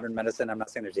wrong with modern medicine. I'm not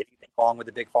saying there's anything wrong with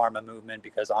the big pharma movement,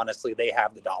 because honestly, they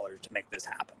have the dollars to make this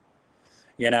happen,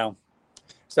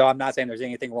 So I'm not saying there's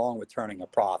anything wrong with turning a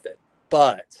profit.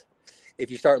 But if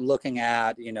you start looking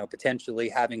at, potentially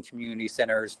having community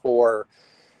centers for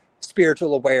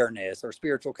spiritual awareness or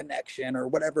spiritual connection or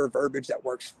whatever verbiage that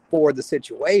works for the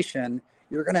situation,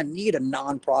 you're going to need a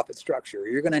nonprofit structure.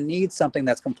 You're going to need something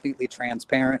that's completely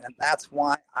transparent. And that's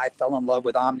why I fell in love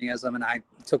with Omnism, and I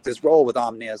took this role with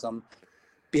Omnism,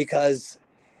 because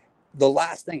the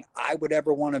last thing I would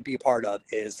ever want to be part of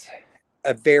is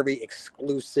a very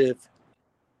exclusive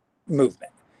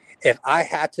movement. If I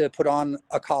had to put on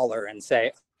a collar and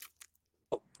say,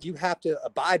 oh, you have to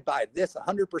abide by this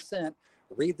 100%,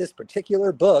 read this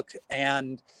particular book,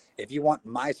 and if you want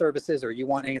my services or you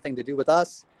want anything to do with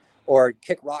us or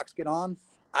kick rocks, get on,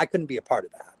 I couldn't be a part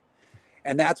of that.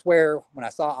 And that's where, when I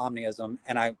saw Omnism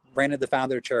and I ran into the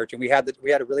founder of the church, and we had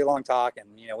a really long talk, and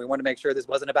we wanted to make sure this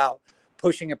wasn't about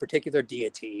pushing a particular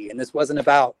deity, and this wasn't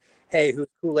about, hey, whose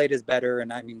Kool-Aid is better.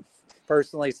 And I mean,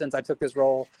 personally, since I took this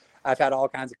role, I've had all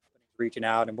kinds of companies reaching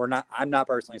out, and I'm not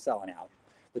personally selling out.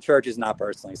 The church is not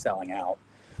personally selling out,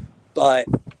 but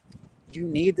you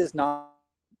need this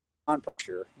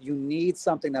non-structure. You need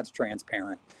something that's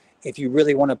transparent if you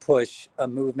really want to push a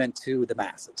movement to the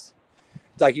masses.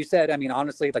 Like you said, I mean,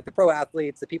 honestly, like the pro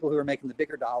athletes, the people who are making the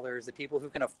bigger dollars, the people who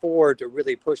can afford to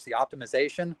really push the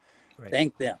optimization, right.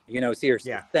 Thank them,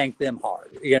 seriously, yeah. Thank them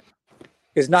hard.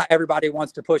 Because not everybody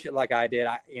wants to push it like I did.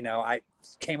 I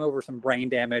came over some brain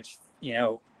damage,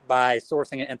 by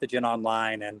sourcing an entheogen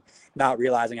online and not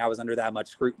realizing I was under that much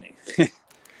scrutiny.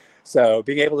 So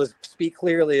being able to speak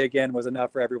clearly again was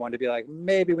enough for everyone to be like,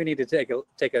 maybe we need to take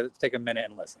a minute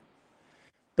and listen.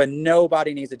 But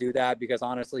nobody needs to do that, because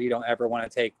honestly, you don't ever want to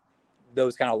take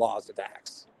those kind of laws to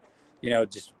tax.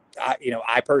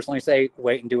 I personally say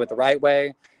wait and do it the right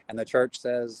way. And the church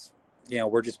says,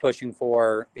 we're just pushing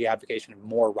for the abdication of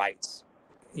more rights,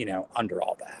 under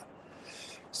all that.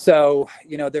 So,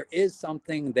 there is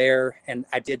something there. And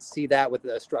I did see that with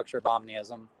the structure of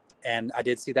Omnism. And I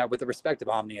did see that with the respect of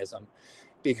Omnism,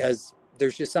 because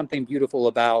there's just something beautiful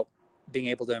about being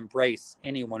able to embrace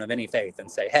anyone of any faith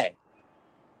and say, hey,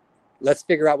 let's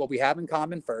figure out what we have in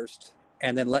common first.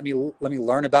 And then let me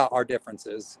learn about our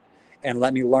differences, and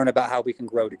let me learn about how we can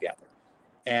grow together.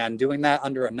 And doing that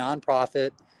under a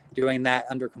nonprofit, doing that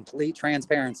under complete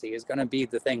transparency is going to be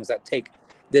the things that take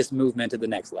this movement to the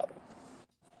next level.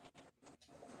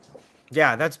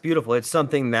 Yeah, that's beautiful. It's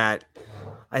something that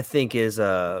I think is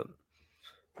there's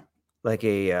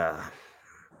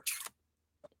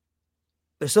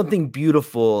something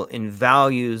beautiful in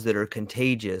values that are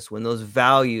contagious when those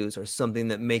values are something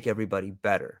that make everybody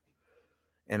better.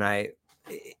 And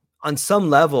on some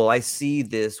level, I see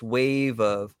this wave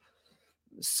of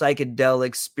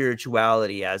psychedelic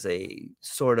spirituality as a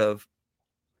sort of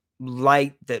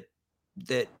light that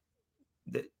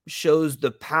shows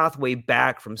the pathway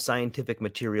back from scientific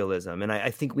materialism. And I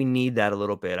think we need that a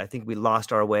little bit. I think we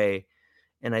lost our way.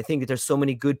 And I think that there's so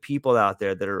many good people out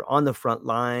there that are on the front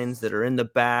lines, that are in the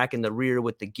back and the rear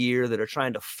with the gear, that are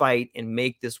trying to fight and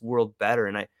make this world better.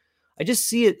 And I just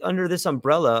see it under this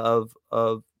umbrella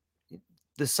of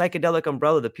the psychedelic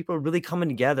umbrella, that people are really coming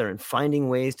together and finding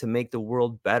ways to make the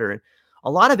world better. And a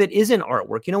lot of it is in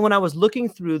artwork. When I was looking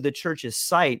through the church's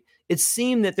site, it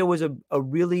seemed that there was a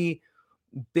really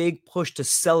big push to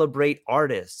celebrate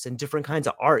artists and different kinds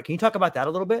of art. Can you talk about that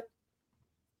a little bit?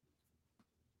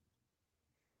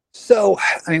 So,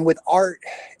 I mean, with art,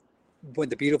 one of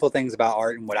the beautiful things about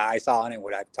art, and what I saw in it,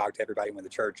 what I've talked to everybody in the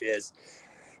church is,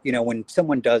 when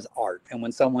someone does art and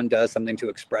when someone does something to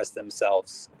express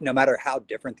themselves, no matter how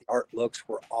different the art looks,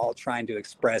 we're all trying to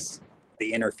express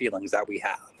the inner feelings that we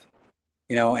have.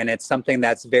 And it's something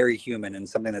that's very human and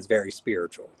something that's very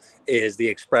spiritual, is the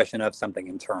expression of something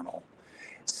internal.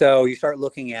 So you start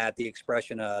looking at the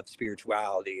expression of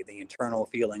spirituality, the internal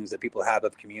feelings that people have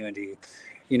of community.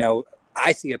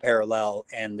 I see a parallel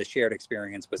in the shared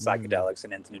experience with psychedelics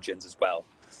and entheogens as well,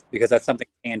 because that's something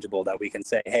tangible that we can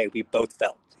say, hey, we both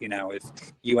felt. If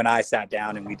you and I sat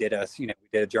down and we did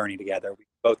a journey together, we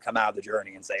both come out of the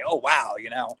journey and say, oh wow,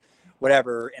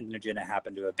 whatever entheogen it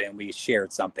happened to have been, we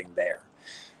shared something there.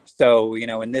 So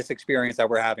in this experience that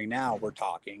we're having now, we're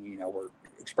talking, we're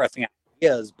expressing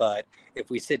ideas, but if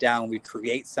we sit down and we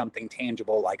create something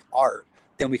tangible like art,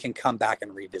 then we can come back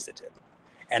and revisit it.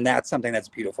 And that's something that's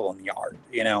beautiful in the art.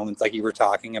 It's like you were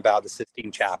talking about the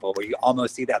Sistine Chapel, where you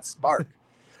almost see that spark.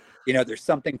 There's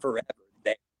something forever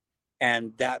there.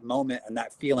 And that moment and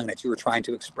that feeling that you were trying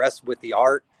to express with the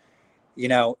art,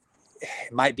 it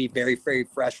might be very, very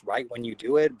fresh right when you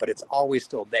do it, but it's always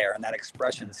still there. And that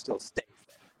expression still stays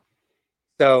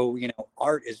there. So,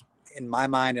 art is, in my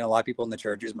mind, and a lot of people in the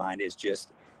church's mind, is just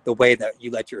the way that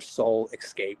you let your soul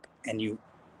escape, and you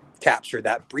capture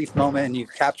that brief moment, and you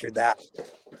capture that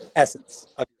essence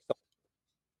of your soul.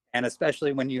 And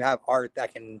especially when you have art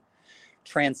that can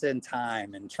transcend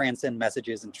time and transcend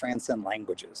messages and transcend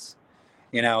languages.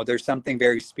 There's something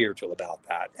very spiritual about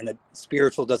that. And the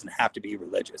spiritual doesn't have to be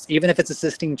religious. Even if it's a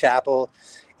Sistine Chapel,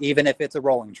 even if it's a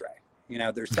rolling tray,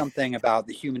 there's something about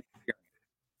the human experience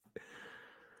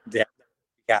that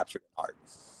captured in art.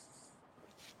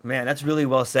 Man, that's really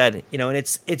well said. And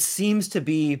it seems to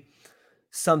be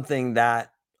something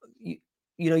that,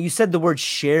 you said the word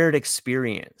shared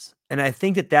experience. And I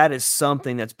think that is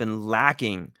something that's been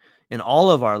lacking in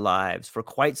all of our lives for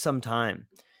quite some time.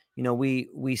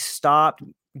 We stopped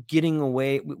getting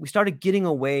away. We started getting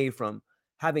away from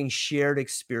having shared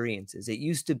experiences. It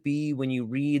used to be, when you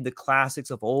read the classics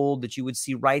of old, that you would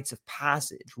see rites of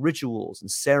passage, rituals,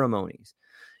 and ceremonies.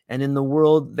 And in the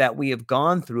world that we have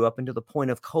gone through up until the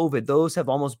point of COVID, those have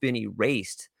almost been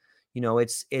erased.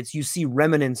 It's you see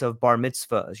remnants of bar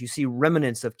mitzvahs, you see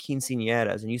remnants of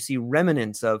quinceañeras, and you see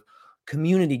remnants of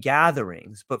community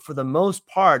gatherings. But for the most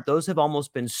part, those have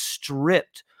almost been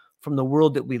stripped from the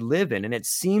world that we live in. And it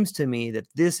seems to me that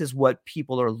this is what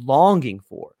people are longing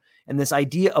for. And this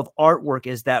idea of artwork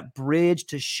is that bridge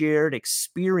to shared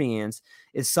experience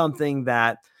is something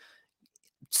that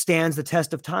stands the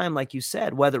test of time, like you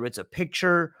said, whether it's a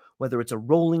picture, whether it's a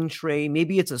rolling tray,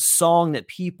 maybe it's a song that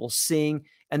people sing,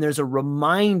 and there's a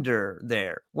reminder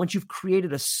there. Once you've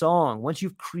created a song, once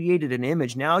you've created an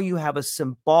image, now you have a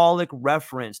symbolic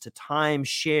reference to time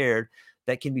shared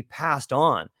that can be passed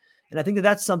on. And I think that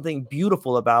that's something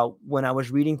beautiful about when I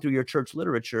was reading through your church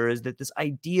literature, is that this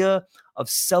idea of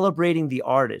celebrating the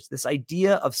artist, this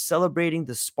idea of celebrating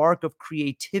the spark of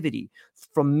creativity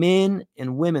from men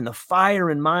and women, the fire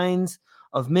and minds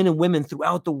of men and women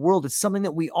throughout the world. It's something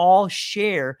that we all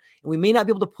share, and we may not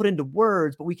be able to put into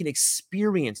words, but we can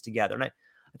experience together. And I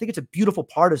think it's a beautiful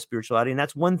part of spirituality. And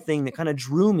that's one thing that kind of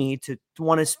drew me to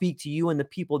want to speak to you and the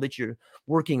people that you're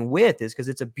working with, is because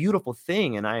it's a beautiful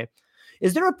thing. And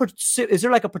is there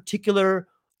like a particular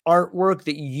artwork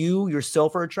that you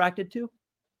yourself are attracted to?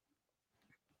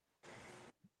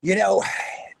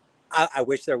 I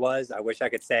wish there was. I wish I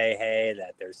could say, hey,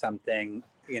 that there's something,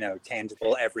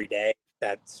 tangible every day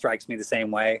that strikes me the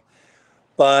same way.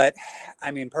 But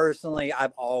I mean, personally,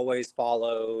 I've always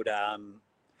followed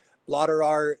blotter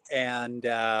art and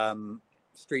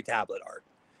street tablet art,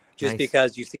 just Nice.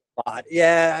 because you see a lot.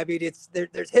 Yeah, I mean,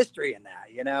 there's history in that.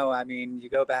 I mean, you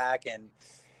go back and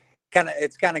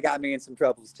it's kind of got me in some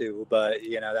troubles too. But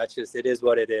that's just, it is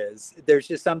what it is. There's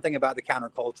just something about the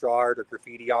counterculture art or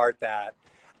graffiti art that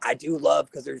I do love,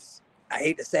 because I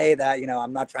hate to say that,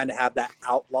 I'm not trying to have that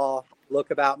outlaw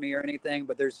look about me or anything,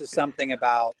 but there's just something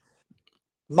about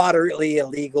moderately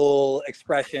illegal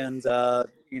expressions of,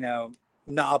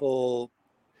 novel,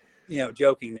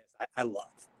 jokingness I love.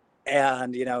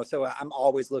 And, so I'm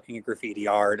always looking at graffiti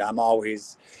art. I'm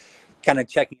always kind of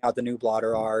checking out the new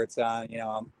blotter arts. I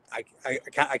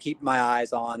keep my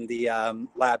eyes on the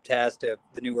lab test of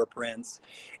the newer prints.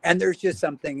 And there's just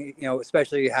something,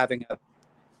 especially having a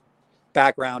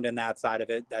background in that side of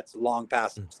it that's long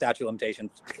past statute of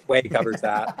limitations, way covers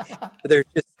that. But there's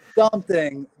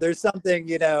something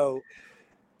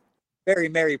very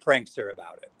merry prankster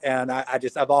about it, and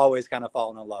I've always kind of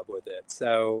fallen in love with it.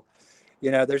 So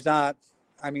there's not,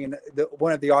 I mean,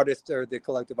 one of the artists, or the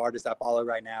collective artists I follow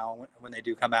right now, when they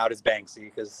do come out, is Banksy,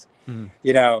 because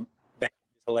Banksy is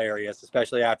hilarious,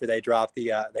 especially after they drop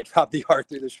the art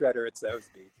through the shredder at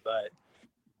Sotheby's. But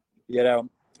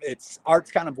it's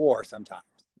art's kind of war sometimes.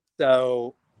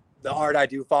 So the art I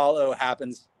do follow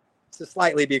happens to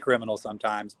slightly be criminal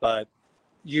sometimes, but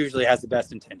usually has the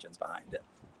best intentions behind it.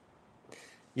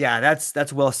 Yeah,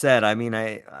 that's well said. I mean,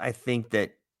 I think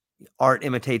that art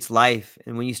imitates life.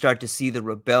 And when you start to see the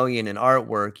rebellion in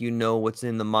artwork, what's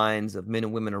in the minds of men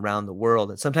and women around the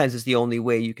world. And sometimes it's the only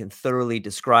way you can thoroughly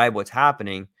describe what's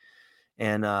happening.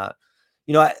 And,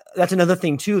 that's another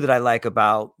thing too that I like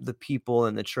about the people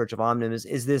in the Church of Omnism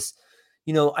is this,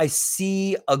 I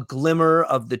see a glimmer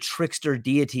of the trickster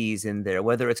deities in there,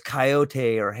 whether it's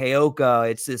Coyote or Heyoka.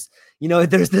 It's this,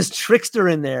 there's this trickster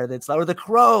in there or the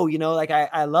crow, like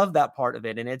I love that part of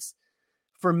it. And it's,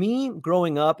 for me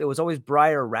growing up, it was always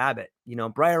Briar Rabbit.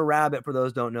 Briar Rabbit, for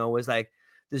those who don't know, was like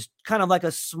this kind of like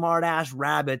a smart ass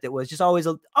rabbit that was just always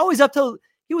up to,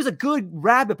 he was a good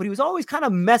rabbit, but he was always kind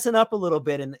of messing up a little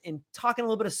bit and talking a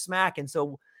little bit of smack. And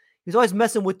so he was always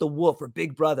messing with the wolf or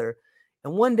Big Brother.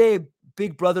 And one day,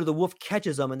 Big Brother, the wolf,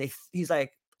 catches him, and he's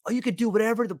like, oh, you could do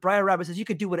whatever. The Briar Rabbit says, you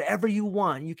could do whatever you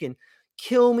want. You can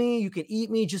kill me, you can eat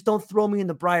me, just don't throw me in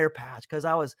the briar patch, because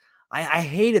I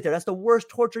hate it there. That's the worst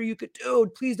torture you could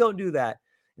do. Please don't do that.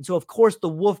 And so, of course, the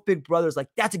wolf Big Brother's like,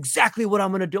 that's exactly what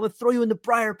I'm going to do. I'm going to throw you in the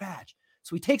briar patch.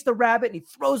 So he takes the rabbit and he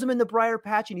throws him in the briar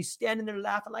patch, and he's standing there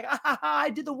laughing like,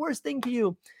 I did the worst thing to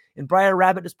you. And Briar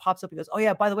Rabbit just pops up and goes, oh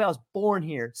yeah, by the way, I was born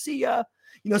here. See ya.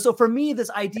 So for me, this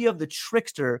idea of the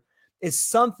trickster is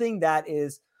something that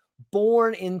is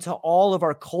born into all of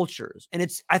our cultures. And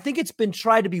I think it's been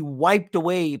tried to be wiped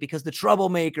away because the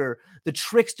troublemaker, the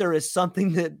trickster, is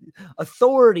something that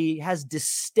authority has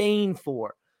disdain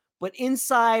for. But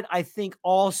inside, I think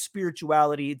all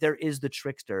spirituality, there is the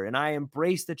trickster. And I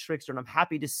embrace the trickster, and I'm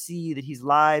happy to see that he's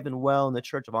live and well in the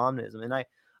Church of Omnism. And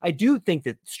I do think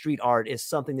that street art is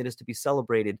something that is to be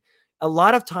celebrated. A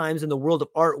lot of times in the world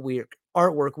of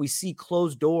artwork, we see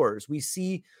closed doors. We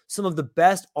see some of the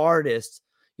best artists.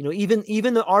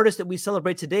 Even the artists that we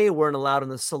celebrate today weren't allowed in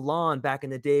the salon back in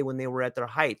the day when they were at their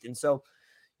height. And so,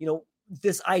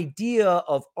 this idea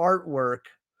of artwork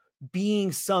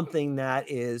being something that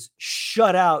is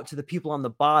shut out to the people on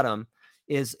the bottom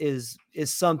is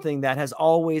something that has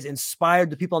always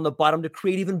inspired the people on the bottom to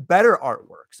create even better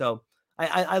artwork. So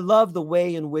I love the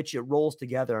way in which it rolls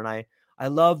together. And I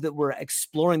love that we're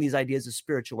exploring these ideas of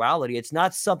spirituality. It's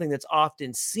not something that's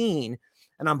often seen.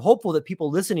 And I'm hopeful that people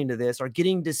listening to this are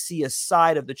getting to see a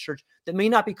side of the church that may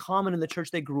not be common in the church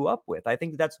they grew up with. I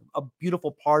think that's a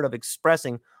beautiful part of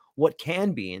expressing what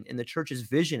can be in the church's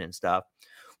vision and stuff.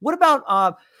 What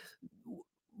about,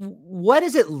 what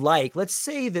is it like? Let's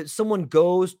say that someone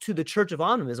goes to the Church of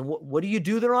Omnism. What do you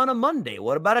do there on a Monday?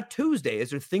 What about a Tuesday?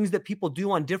 Is there things that people do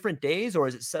on different days, or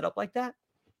is it set up like that?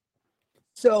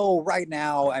 So right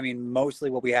now,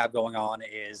 mostly what we have going on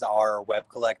is our web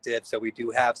collective. So we do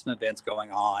have some events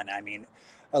going on.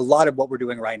 A lot of what we're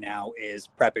doing right now is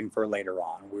prepping for later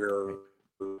on. We're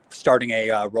starting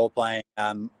a role-playing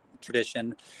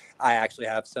tradition. I actually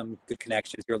have some good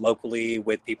connections here locally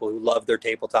with people who love their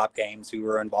tabletop games, who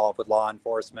are involved with law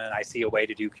enforcement. I see a way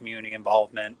to do community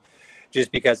involvement,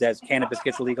 just because as cannabis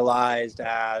gets legalized,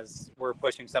 as we're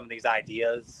pushing some of these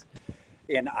ideas,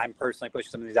 and I'm personally pushing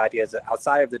some of these ideas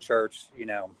outside of the church,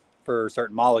 for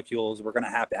certain molecules, we're going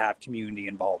to have community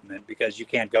involvement, because you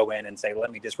can't go in and say,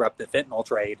 let me disrupt the fentanyl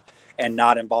trade and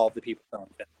not involve the people selling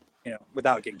fentanyl,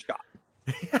 without getting shot.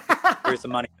 There's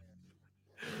some money.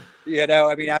 There's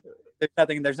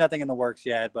nothing in the works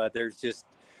yet, but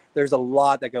there's a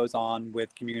lot that goes on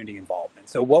with community involvement.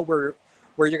 So where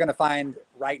you're going to find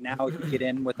right now, if you get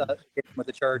in with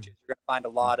the church, you're going to find a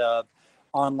lot of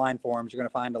online forums. You're going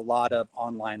to find a lot of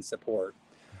online support.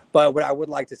 But what I would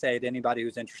like to say to anybody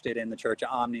who's interested in the Church of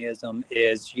Omnism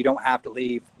is, you don't have to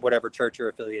leave whatever church you're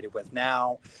affiliated with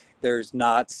now. There's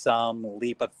not some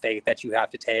leap of faith that you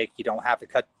have to take. You don't have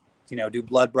to do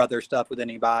blood brother stuff with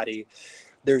anybody.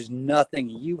 There's nothing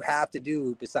you have to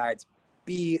do besides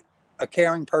be a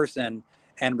caring person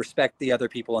and respect the other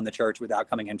people in the church without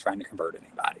coming in trying to convert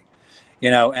anybody,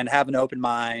 and have an open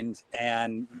mind,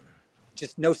 and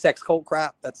just no sex cult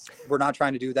crap. We're not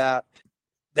trying to do that.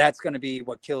 That's going to be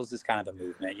what kills this kind of a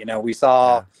movement. We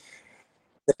saw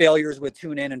the failures with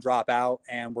tune in and drop out,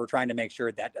 and we're trying to make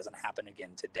sure that doesn't happen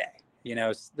again today. You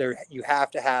have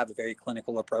to have a very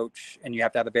clinical approach, and you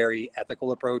have to have a very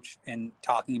ethical approach in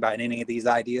talking about any of these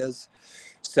ideas.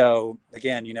 So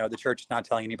again, the church is not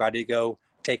telling anybody to go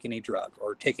take any drug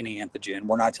or take any antigen.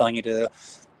 We're not telling you to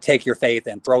take your faith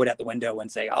and throw it out the window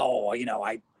and say,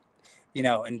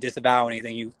 and disavow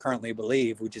anything you currently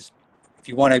believe. If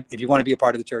you want to be a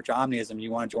part of the Church of Omnism,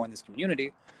 you want to join this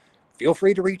community, feel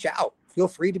free to reach out. Feel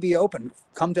free to be open.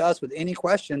 Come to us with any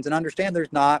questions, and understand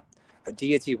there's not a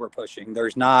deity we're pushing.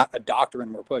 There's not a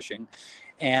doctrine we're pushing.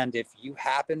 And if you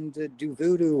happen to do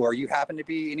voodoo, or you happen to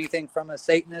be anything from a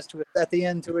Satanist to a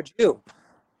Sethian to a Jew,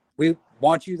 we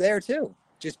want you there too.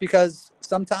 Just because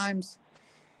sometimes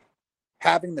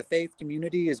having the faith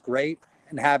community is great,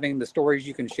 and having the stories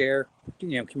you can share,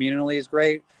 communally is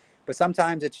great. But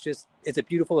sometimes it's a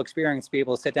beautiful experience to be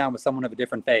able to sit down with someone of a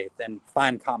different faith and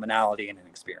find commonality in an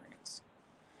experience.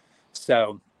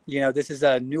 So, this is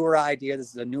a newer idea. This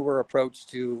is a newer approach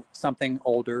to something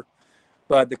older.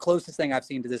 But the closest thing I've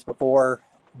seen to this before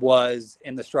was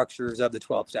in the structures of the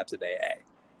 12 steps of AA.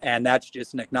 And that's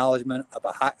just an acknowledgement of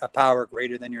a power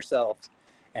greater than yourself,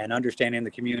 and understanding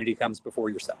the community comes before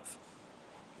yourself.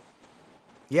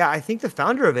 Yeah, I think the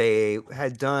founder of AA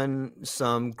had done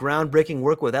some groundbreaking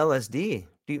work with LSD.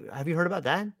 Have you heard about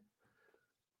that?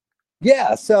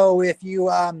 Yeah. So if you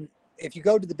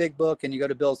go to the big book and you go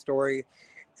to Bill's story,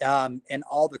 in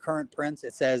all the current prints,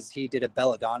 it says he did a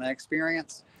belladonna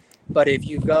experience. But if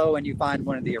you go and you find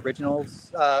one of the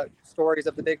originals stories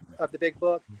of the big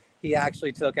book, he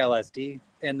actually took LSD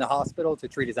in the hospital to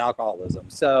treat his alcoholism.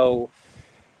 So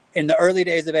in the early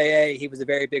days of AA, he was a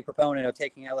very big proponent of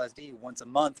taking LSD once a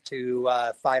month to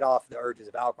fight off the urges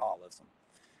of alcoholism.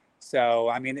 So,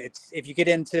 I mean, it's if you get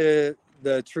into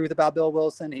the truth about Bill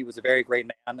Wilson, he was a very great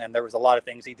man, and there was a lot of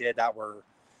things he did that were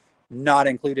not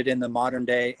included in the modern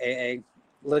day AA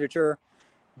literature,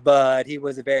 but he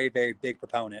was a very, very big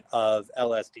proponent of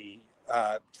LSD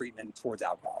treatment towards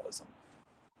alcoholism.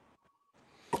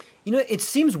 You know, it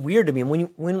seems weird to me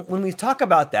when we talk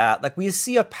about that, like we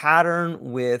see a pattern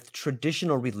with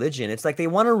traditional religion. It's like they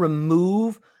want to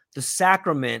remove the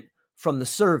sacrament from the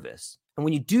service. And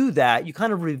when you do that, you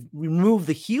kind of remove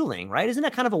the healing, right? Isn't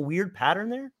that kind of a weird pattern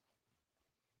there?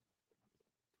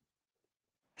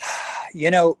 You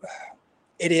know,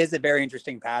 it is a very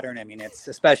interesting pattern. I mean, it's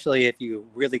especially if you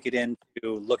really get into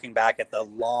looking back at the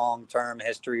long-term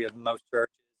history of most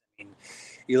churches. I mean,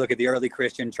 you look at the early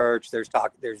Christian church. There's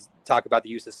talk about the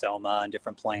use of soma and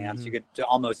different plants. Mm-hmm. You get to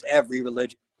almost every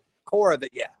religion core of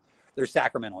it. Yeah, there's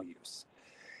sacramental use,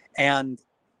 and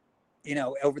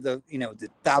over the the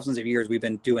thousands of years we've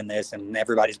been doing this, and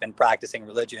everybody's been practicing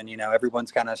religion.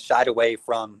 Everyone's kind of shied away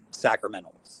from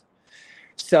sacramentals.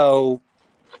 So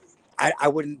I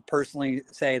wouldn't personally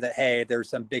say that, hey, there's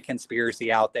some big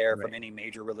conspiracy out there from any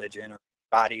major religion or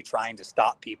body trying to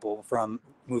stop people from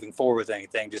moving forward with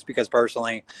anything. Just because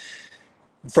personally,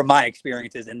 from my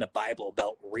experiences in the Bible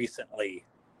Belt recently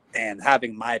and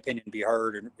having my opinion be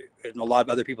heard and a lot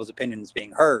of other people's opinions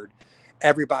being heard,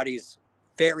 everybody's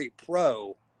very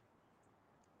pro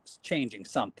changing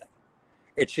something.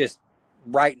 It's just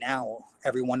right now,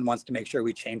 everyone wants to make sure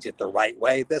we change it the right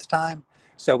way this time,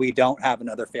 so we don't have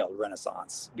another failed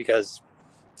renaissance. Because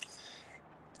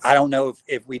I don't know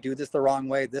if we do this the wrong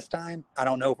way this time, I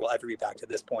don't know if we'll ever be back to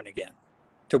this point again,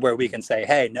 to where we can say,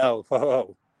 hey, no,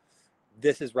 whoa,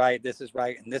 this is right, and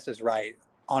this is right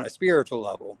on a spiritual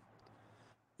level.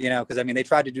 Because I mean, they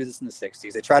tried to do this in the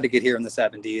 60s. They tried to get here in the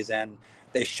 70s, and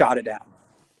they shot it down.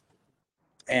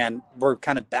 And we're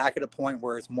kind of back at a point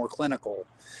where it's more clinical.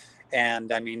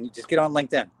 And I mean, just get on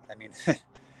LinkedIn. I mean,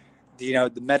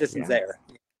 the medicine's there.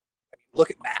 Look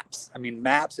at Maps. I mean,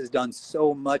 Maps has done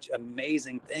so much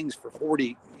amazing things for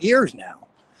 40 years now.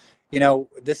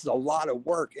 This is a lot of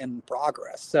work in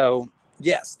progress. So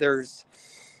yes, there's,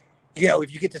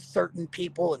 if you get to certain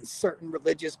people and certain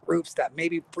religious groups that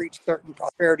maybe preach certain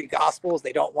prosperity gospels,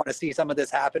 they don't want to see some of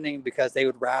this happening because they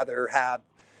would rather have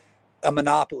a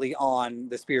monopoly on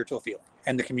the spiritual feeling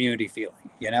and the community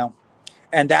feeling,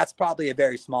 and that's probably a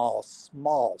very small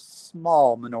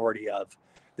minority of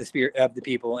the spirit of the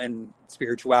people in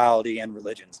spirituality and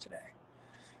religions today.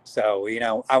 So,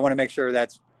 I want to make sure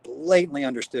that's blatantly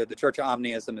understood. The Church of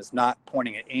Omnism is not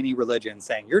pointing at any religion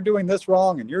saying you're doing this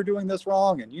wrong and you're doing this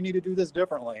wrong and you need to do this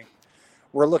differently.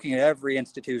 We're looking at every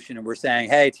institution and we're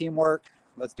saying, hey, teamwork,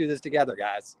 let's do this together,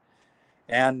 guys.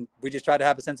 And we just try to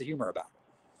have a sense of humor about it.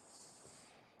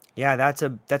 Yeah, that's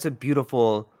a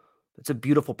beautiful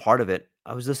part of it.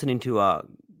 I was listening to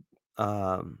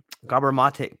Gabor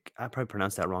Mate. I probably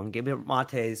pronounced that wrong. Gabor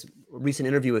Mate's recent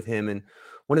interview with him, and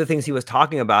one of the things he was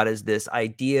talking about is this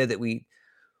idea that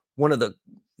one of the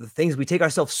things we take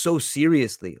ourselves so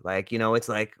seriously. Like, it's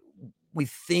like we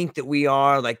think that we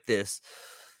are like this.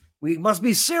 We must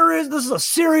be serious. This is a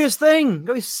serious thing.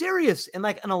 Go be serious. And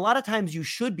a lot of times you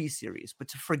should be serious, but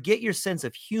to forget your sense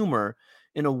of humor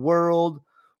in a world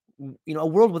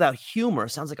without humor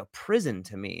sounds like a prison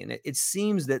to me. And it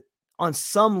seems that on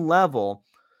some level,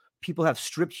 people have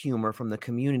stripped humor from the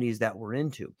communities that we're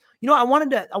into.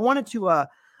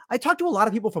 I talked to a lot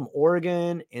of people from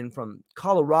Oregon and from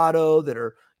Colorado that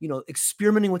are,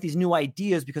 experimenting with these new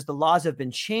ideas because the laws have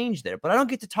been changed there. But I don't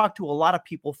get to talk to a lot of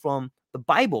people from the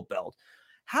Bible Belt.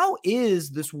 How is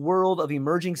this world of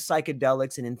emerging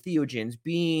psychedelics and entheogens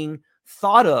being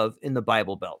thought of in the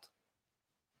Bible Belt?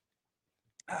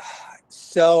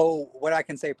 So what I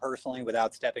can say personally,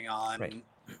 without stepping on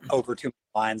over too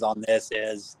many lines on this,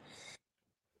 is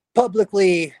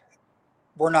publicly,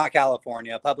 we're not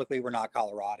California. Publicly, we're not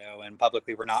Colorado. And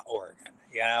publicly, we're not Oregon.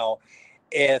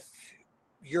 If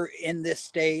you're in this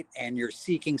state and you're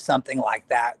seeking something like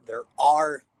that, there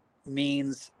are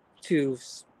means to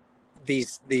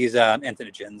these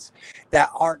entheogens that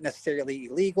aren't necessarily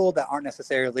illegal, that aren't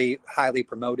necessarily highly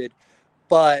promoted,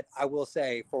 But I will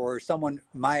say, for someone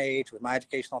my age with my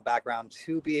educational background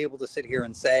to be able to sit here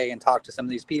and say and talk to some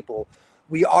of these people,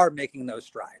 we are making those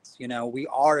strides. We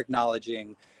are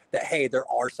acknowledging that, hey, there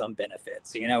are some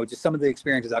benefits, just some of the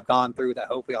experiences I've gone through that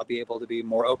hopefully I'll be able to be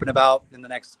more open about in the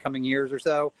next coming years or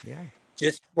so. Yeah.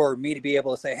 Just for me to be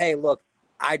able to say, hey, look,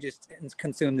 I just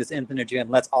consumed this infogen.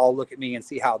 Let's all look at me and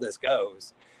see how this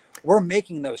goes. We're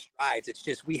making those strides. It's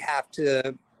just we have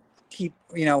to keep,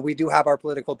 we do have our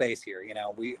political base here.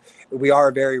 We are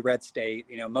a very red state.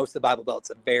 Most of the Bible Belt's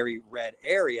a very red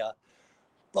area,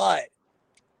 but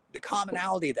the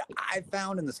commonality that I've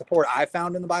found and the support I've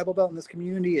found in the Bible Belt in this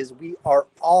community is we are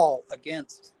all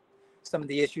against some of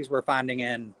the issues we're finding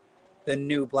in the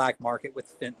new black market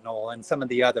with fentanyl and some of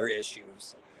the other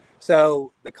issues.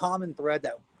 So the common thread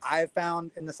that I've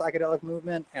found in the psychedelic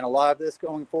movement and a lot of this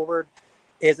going forward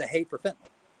is a hate for fentanyl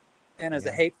and as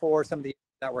a hate for some of the issues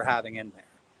that we're having in there.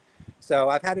 So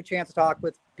I've had a chance to talk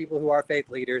with people who are faith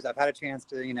leaders. I've had a chance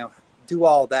to, do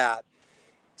all that.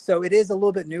 So it is a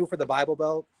little bit new for the Bible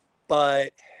Belt,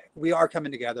 but we are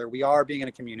coming together. We are being in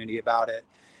a community about it.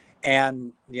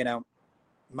 And,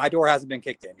 my door hasn't been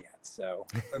kicked in yet. So,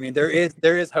 I mean, there is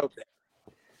hope there.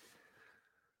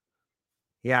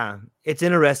 Yeah, it's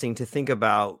interesting to think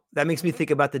about. That makes me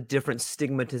think about the different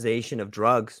stigmatization of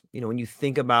drugs. When you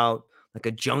think about like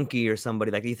a junkie or somebody,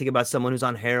 like you think about someone who's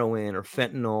on heroin or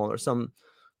fentanyl or some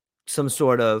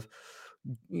sort of,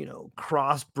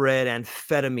 crossbred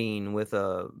amphetamine with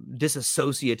a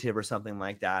dissociative or something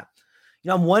like that.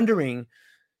 I'm wondering,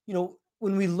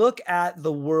 when we look at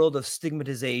the world of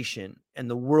stigmatization and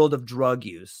the world of drug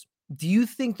use, do you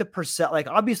think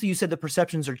obviously you said the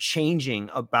perceptions are changing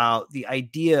about the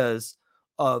ideas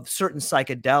of certain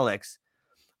psychedelics,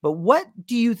 but what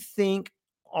do you think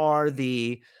are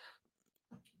the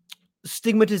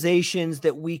stigmatizations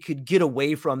that we could get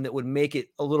away from that would make it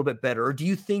a little bit better? Or do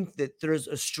you think that there's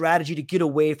a strategy to get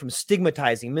away from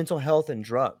stigmatizing mental health and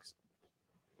drugs?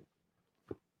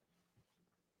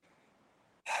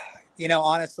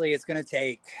 Honestly, it's going to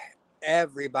take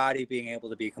everybody being able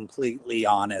to be completely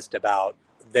honest about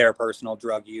their personal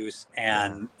drug use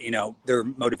and, their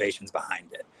motivations behind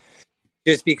it.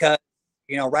 Just because,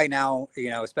 right now,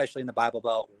 especially in the Bible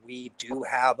Belt, we do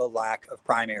have a lack of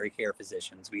primary care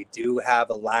physicians. We do have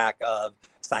a lack of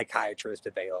psychiatrists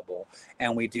available,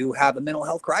 and we do have a mental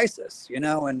health crisis,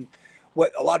 and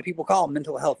what a lot of people call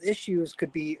mental health issues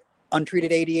could be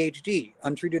untreated ADHD,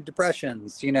 untreated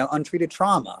depressions, untreated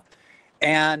trauma.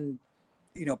 And,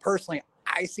 personally,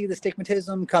 I see the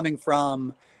stigmatism coming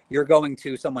from you're going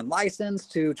to someone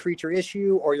licensed to treat your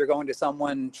issue, or you're going to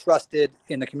someone trusted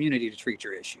in the community to treat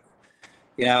your issue.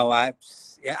 I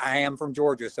am from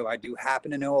Georgia, so I do happen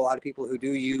to know a lot of people who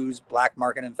do use black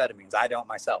market amphetamines. I don't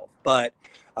myself, but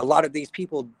a lot of these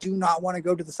people do not want to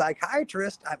go to the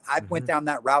psychiatrist. I went down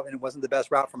that route, and it wasn't the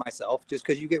best route for myself, just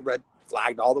because you get red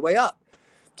flagged all the way up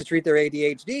to treat their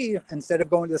ADHD. Instead of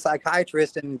going to the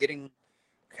psychiatrist and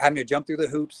having to jump through the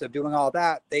hoops of doing all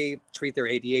that, they treat their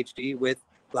ADHD with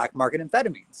black market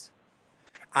amphetamines.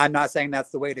 I'm not saying that's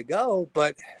the way to go,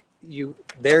 but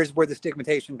there's where the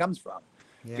stigmatization comes from.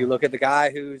 Yeah. If you look at the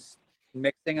guy who's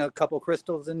mixing a couple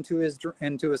crystals into his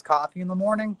coffee in the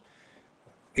morning,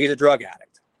 he's a drug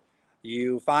addict.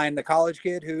 You find the college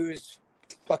kid who's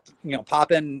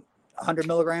popping 100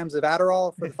 milligrams of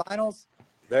Adderall for the finals,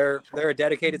 they're a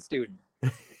dedicated student.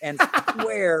 And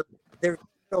where there's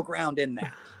no ground in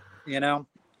that,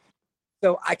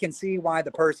 So I can see why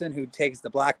the person who takes the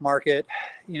black market,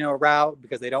 route,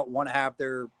 because they don't want to have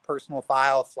their personal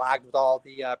file flagged with all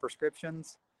the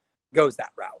prescriptions, goes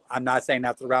that route. I'm not saying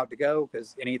that's the route to go,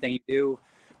 because anything you do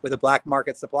with a black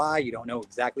market supply, you don't know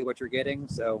exactly what you're getting.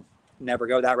 So never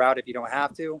go that route if you don't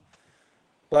have to.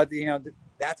 But,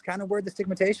 that's kind of where the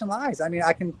stigmatization lies. I mean,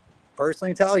 I can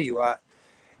personally tell you, I've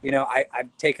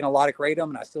taken a lot of kratom,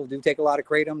 and I still do take a lot of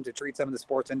kratom to treat some of the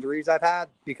sports injuries I've had,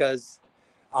 because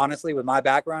honestly, with my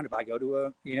background, if I go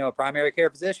to a primary care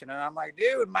physician and I'm like,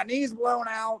 dude, my knee's blown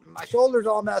out and my shoulder's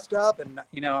all messed up, and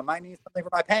I might need something for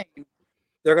my pain,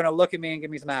 they're going to look at me and give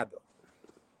me some Advil.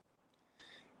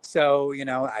 So,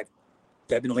 I've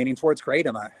been leaning towards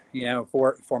kratom,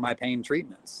 for my pain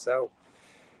treatments. So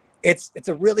it's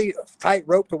a really tight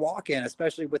rope to walk in,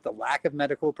 especially with the lack of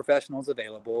medical professionals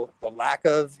available, the lack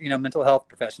of, mental health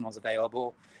professionals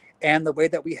available, and the way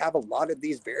that we have a lot of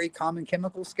these very common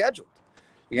chemicals scheduled.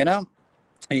 You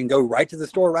can go right to the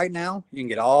store right now. You can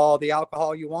get all the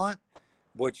alcohol you want,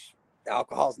 which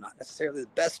alcohol is not necessarily the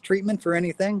best treatment for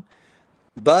anything.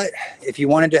 But if you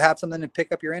wanted to have something to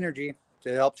pick up your energy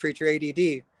to help treat your ADD,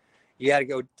 you got to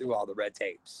go through all the red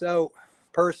tape. So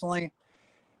personally,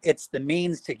 it's the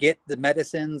means to get the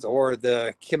medicines or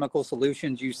the chemical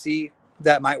solutions you see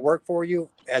that might work for you,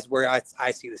 as where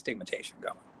I see the stigmatization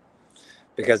going.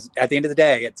 Because at the end of the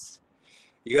day, it's,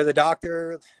 you go to the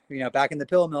doctor, back in the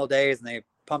pill mill days, and they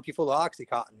pump you full of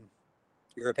Oxycontin,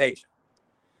 you're a patient.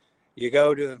 You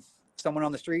go to someone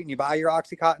on the street and you buy your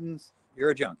Oxycontins, you're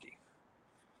a junkie.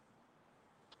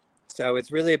 So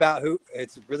it's really about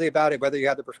it, whether you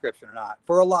have the prescription or not,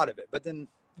 for a lot of it. But then,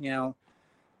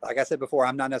 like I said before,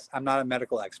 I'm not a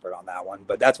medical expert on that one,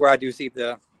 but that's where I do see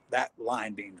that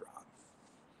line being drawn.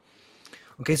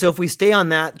 Okay, so if we stay on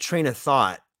that train of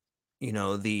thought,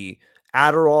 the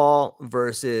Adderall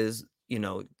versus,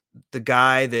 the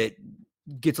guy that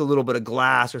gets a little bit of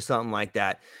glass or something like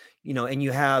that, and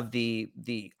you have the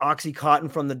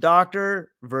Oxycontin from the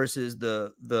doctor versus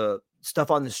the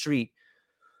stuff on the street.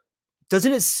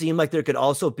 Doesn't it seem like there could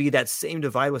also be that same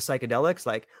divide with psychedelics?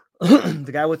 Like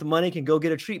the guy with the money can go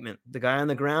get a treatment. The guy on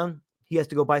the ground, he has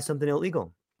to go buy something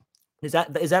illegal. Is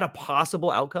that a possible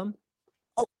outcome?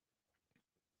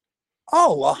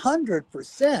 Oh,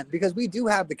 100%, because we do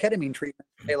have the ketamine treatment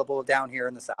available down here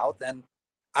in the South, and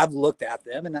I've looked at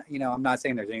them, and I'm not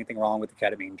saying there's anything wrong with the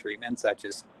ketamine treatments. I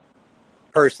just,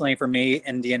 personally, for me,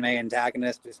 MDMA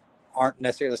antagonists just aren't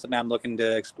necessarily something I'm looking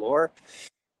to explore.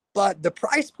 But the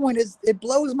price point it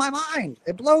blows my mind.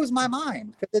 It blows my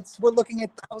mind, because we're looking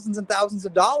at thousands and thousands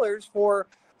of dollars for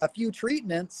a few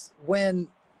treatments when,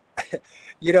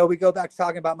 we go back to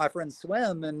talking about my friend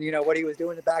Swim and, what he was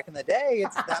doing back in the day.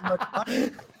 It's that much money,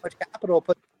 that much capital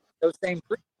put those same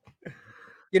treatments.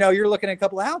 You're looking at a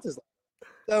couple ounces.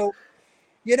 So,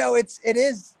 it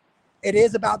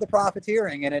is about the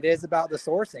profiteering, and it is about the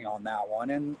sourcing on that one.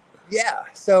 And yeah,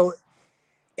 so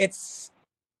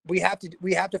we have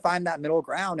to find that middle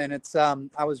ground. And it's,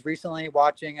 I was recently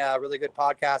watching a really good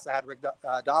podcast. I had Rick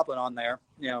Doblin on there,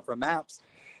 from MAPS,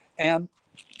 and,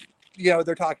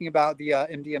 they're talking about the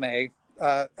MDMA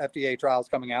FDA trials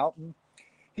coming out. And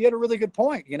he had a really good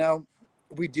point.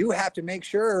 We do have to make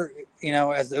sure,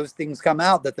 as those things come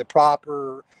out, that the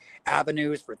proper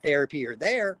avenues for therapy are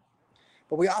there,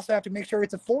 but we also have to make sure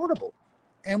it's affordable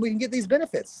and we can get these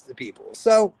benefits to people.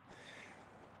 So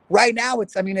right now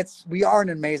we are an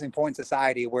amazing point in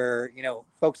society where,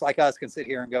 folks like us can sit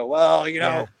here and go, well,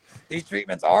 these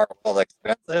treatments are well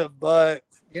expensive, but,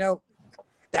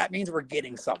 that means we're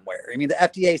getting somewhere. The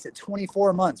FDA said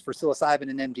 24 months for psilocybin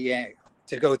and MDMA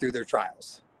to go through their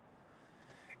trials.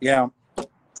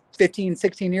 15,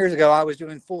 16 years ago, I was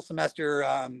doing full semester,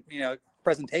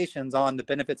 presentations on the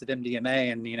benefits of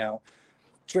MDMA and,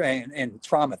 and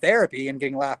trauma therapy, and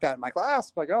getting laughed at in my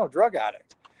class, like, oh, drug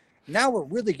addict. Now we're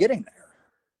really getting there.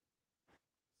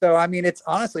 So,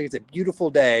 it's a beautiful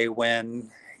day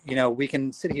when, we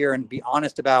can sit here and be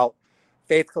honest about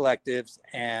faith collectives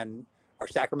and our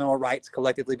sacramental rights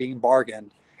collectively being bargained.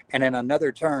 And in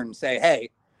another turn say, hey,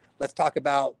 let's talk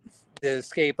about the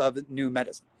escape of new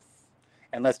medicine.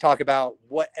 And let's talk about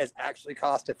what is actually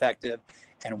cost effective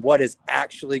and what is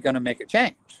actually going to make a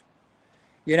change.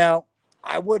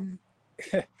 I wouldn't,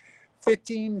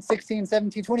 15, 16,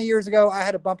 17, 20 years ago, I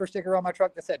had a bumper sticker on my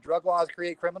truck that said drug laws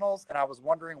create criminals. And I was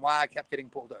wondering why I kept getting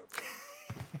pulled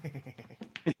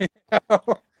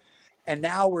over. And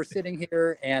now we're sitting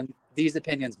here and these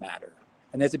opinions matter.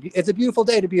 And it's a beautiful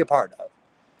day to be a part of.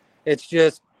 It's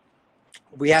just,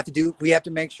 we have to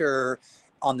make sure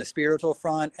on the spiritual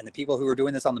front, and the people who are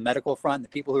doing this on the medical front, the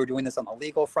people who are doing this on the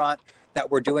legal front, that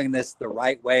we're doing this the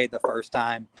right way the first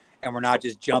time. And we're not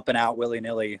just jumping out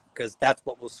willy-nilly, because that's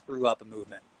what will screw up a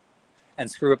movement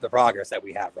and screw up the progress that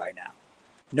we have right now.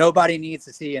 Nobody needs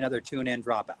to see another tune-in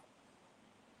dropout.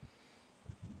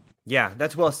 Yeah,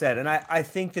 that's well said. And I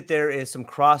think that there is some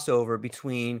crossover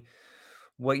between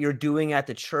what you're doing at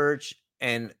the church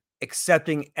and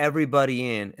accepting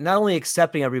everybody in, and not only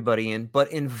accepting everybody in,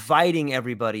 but inviting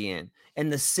everybody in.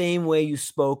 And the same way you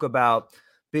spoke about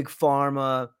big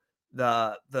pharma,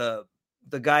 the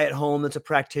guy at home that's a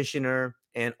practitioner,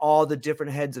 and all the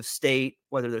different heads of state,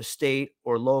 whether they're state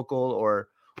or local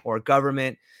or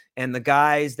government, and the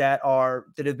guys that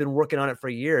have been working on it for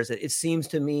years. It seems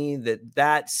to me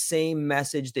that same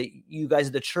message that you guys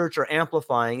at the church are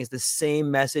amplifying is the same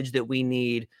message that we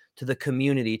need to the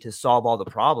community to solve all the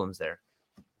problems there.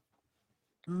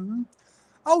 Mm-hmm.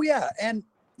 Oh yeah. And,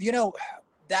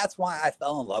 that's why I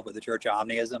fell in love with the Church of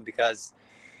Omnism, because,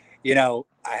 I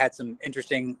had some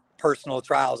interesting personal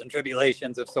trials and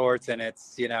tribulations of sorts. And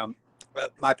it's,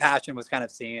 my passion was kind of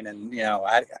seen, and,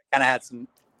 I kind of had some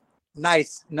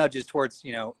nice nudges towards,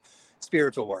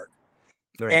 spiritual work.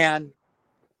 Right. And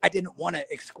I didn't want to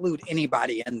exclude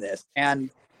anybody in this. And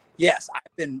yes,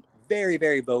 I've been very,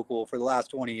 very vocal for the last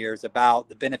 20 years about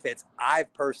the benefits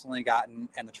I've personally gotten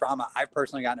and the trauma I've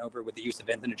personally gotten over with the use of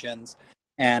entheogens.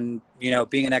 And,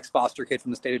 being an ex-foster kid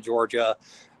from the state of Georgia,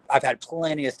 I've had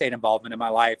plenty of state involvement in my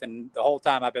life. And the whole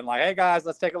time I've been like, hey, guys,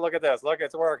 let's take a look at this. Look,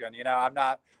 it's working. I'm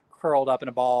not curled up in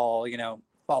a ball,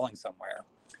 falling somewhere.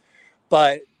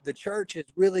 But the church is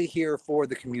really here for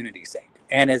the community's sake,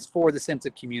 and is for the sense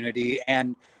of community.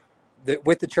 And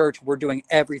with the church, we're doing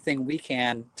everything we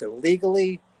can to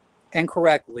legally and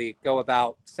correctly go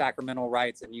about sacramental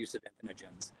rites and use of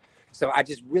entheogens. So I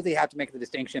just really have to make the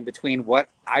distinction between what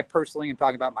I personally am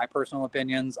talking about, my personal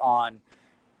opinions on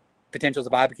potentials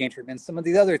of ibogaine treatment, some of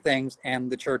these other things,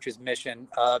 and the church's mission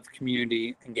of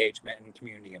community engagement and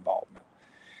community involvement.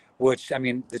 Which,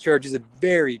 the church is a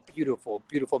very beautiful,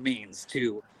 beautiful means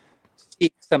to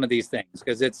speak some of these things,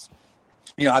 because it's,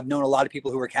 I've known a lot of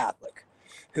people who are Catholic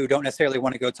who don't necessarily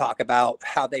want to go talk about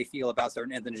how they feel about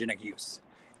certain entheogenic use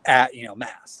at,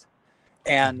 Mass.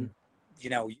 And, you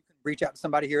can reach out to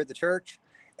somebody here at the church,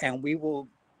 and we will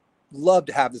love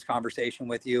to have this conversation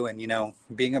with you. And,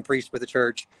 being a priest with the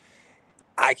church,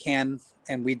 I can,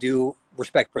 and we do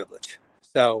respect privilege.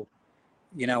 So,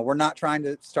 we're not trying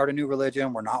to start a new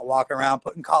religion. We're not walking around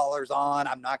putting collars on.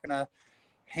 I'm not going to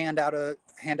hand out a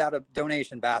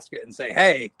donation basket and say,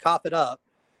 hey, cough it up.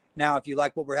 Now, if you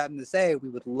like what we're having to say, we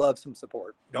would love some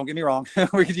support. Don't get me wrong.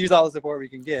 We could use all the support we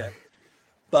can get.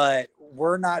 But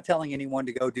we're not telling anyone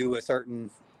to go do a certain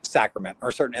sacrament or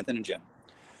a certain entheogen.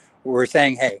 We're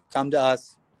saying, hey, come to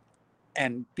us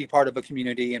and be part of a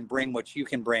community and bring what you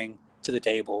can bring to the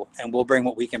table, and we'll bring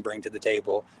what we can bring to the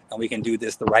table, and we can do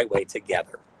this the right way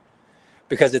together,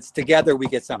 because it's together we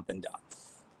get something done.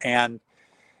 And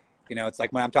it's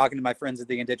like when I'm talking to my friends at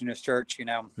the Indigenous Church, and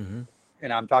I'm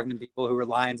talking to people who are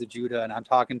Lions of Judah, and I'm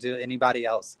talking to anybody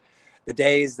else, the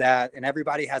days that, and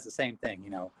everybody has the same thing,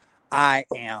 I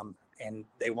am, and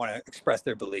they want to express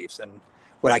their beliefs. And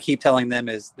what I keep telling them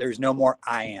is, there's no more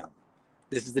I am.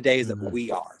 This is the days that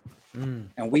we are.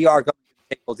 And we are going to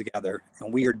the table together,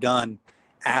 and we are done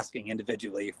asking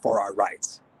individually for our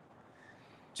rights.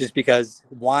 Just because,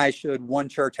 why should one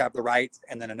church have the rights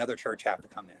and then another church have to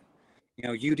come in?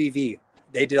 UDV,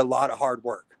 they did a lot of hard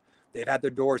work. They've had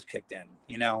their doors kicked in,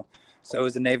 so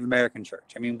is the Native American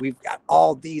Church. We've got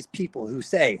all these people who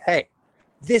say, hey,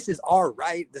 this is our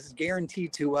right. This is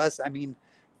guaranteed to us.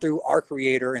 Through our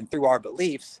Creator and through our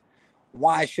beliefs.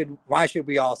 Why should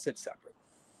we all sit separate?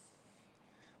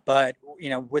 But,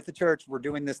 with the church, we're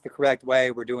doing this the correct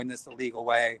way. We're doing this the legal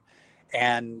way.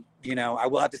 And, I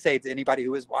will have to say to anybody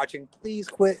who is watching, please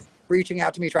quit reaching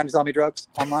out to me trying to sell me drugs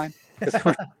online.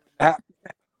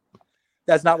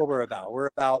 That's not what we're about. We're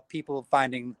about people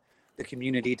finding the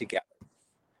community together.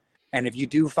 And if you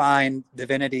do find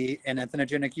divinity in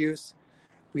entheogenic use,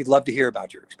 we'd love to hear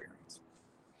about your experience.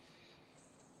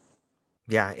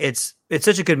 Yeah, it's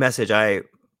such a good message. I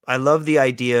love the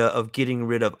idea of getting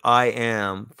rid of I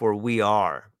am for we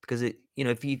are, because it,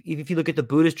 if you look at the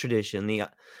Buddhist tradition,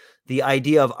 the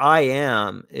idea of I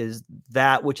am is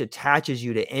that which attaches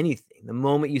you to anything. The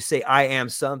moment you say I am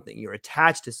something, you're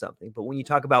attached to something. But when you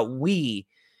talk about we,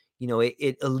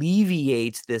 it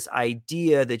alleviates this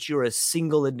idea that you're a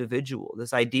single individual,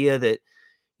 this idea that,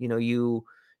 you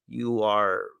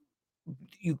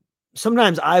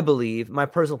sometimes, I believe, my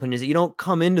personal opinion is that you don't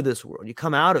come into this world, you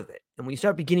come out of it. And when you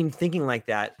start beginning thinking like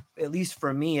that, at least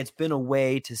for me, it's been a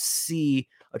way to see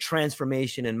a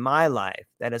transformation in my life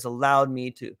that has allowed me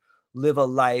to live a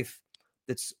life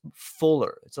that's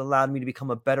fuller. It's allowed me to become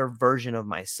a better version of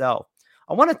myself.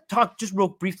 I want to talk just real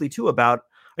briefly too about,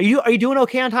 are you doing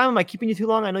okay on time? Am I keeping you too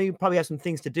long? I know you probably have some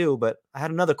things to do, but I had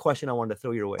another question I wanted to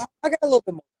throw your way. I got a little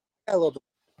bit more.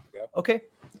 Okay.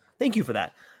 Thank you for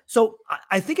that. So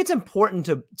I think it's important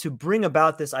to bring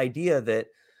about this idea that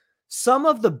some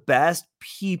of the best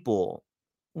people,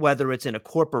 whether it's in a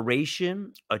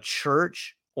corporation, a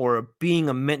church, or being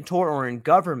a mentor or in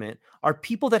government, are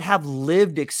people that have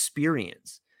lived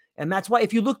experience. And that's why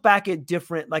if you look back at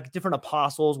different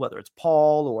apostles, whether it's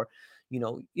Paul or,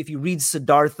 if you read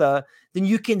Siddhartha, then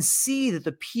you can see that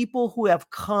the people who have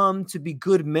come to be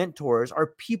good mentors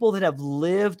are people that have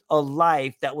lived a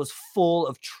life that was full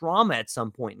of trauma at some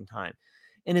point in time.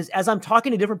 And as I'm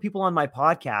talking to different people on my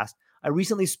podcast, I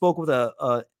recently spoke with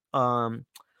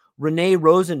Renee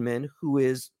Rosenman, who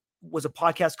was a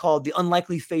podcast called The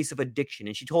Unlikely Face of Addiction.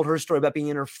 And she told her story about being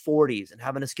in her 40s and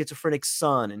having a schizophrenic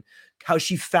son and how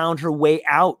she found her way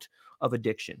out of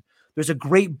addiction. There's a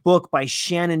great book by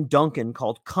Shannon Duncan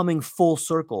called Coming Full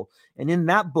Circle. And in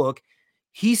that book,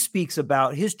 he speaks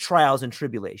about his trials and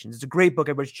tribulations. It's a great book.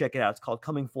 Everybody should check it out. It's called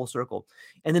Coming Full Circle.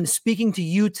 And then speaking to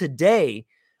you today,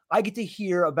 I get to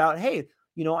hear about, hey,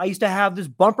 I used to have this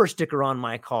bumper sticker on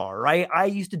my car, right? I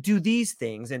used to do these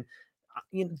things. And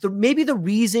maybe the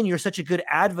reason you're such a good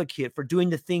advocate for doing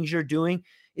the things you're doing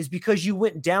is because you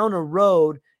went down a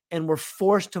road and were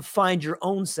forced to find your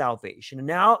own salvation. And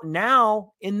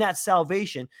now in that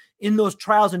salvation, in those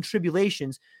trials and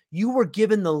tribulations, you were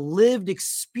given the lived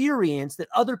experience that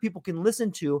other people can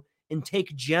listen to and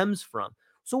take gems from.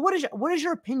 So what is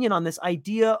your opinion on this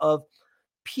idea of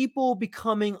people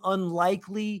becoming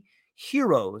unlikely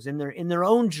heroes in their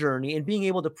own journey and being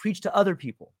able to preach to other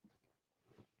people?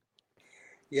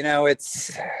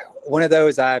 It's one of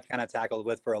those I've kind of tackled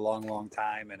with for a long, long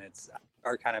time. And it's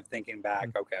are kind of thinking back,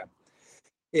 okay,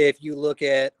 if you look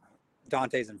at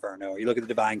Dante's Inferno, you look at the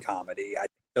Divine Comedy,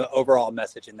 the overall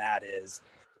message in that is,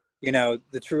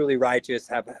 the truly righteous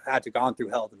have had to gone through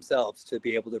hell themselves to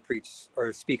be able to preach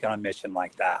or speak on a mission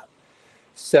like that.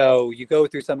 So you go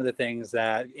through some of the things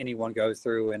that anyone goes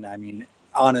through. And I mean,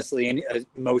 honestly,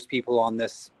 most people on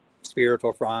this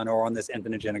spiritual front or on this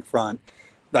infinitogenic front,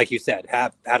 like you said,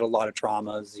 have had a lot of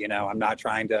traumas. I'm not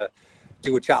trying to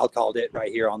do what Child called it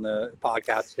right here on the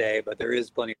podcast today, but there is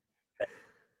plenty.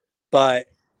 But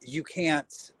you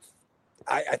can't,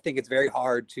 I think it's very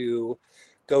hard to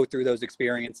go through those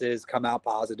experiences, come out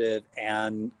positive,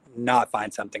 and not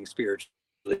find something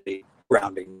spiritually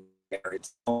grounding there.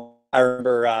 I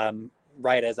remember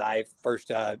right as I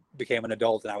first became an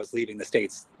adult and I was leaving the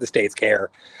state's care,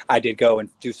 I did go and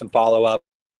do some follow-up.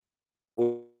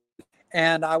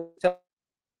 And I would tell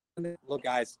them, look,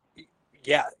 guys,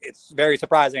 yeah, it's very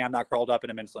surprising I'm not curled up in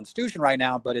a mental institution right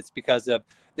now, but it's because of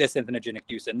this infinitogenic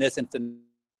use and this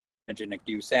infinitogenic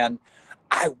use. And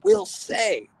I will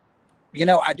say,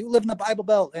 I do live in the Bible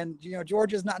Belt, and,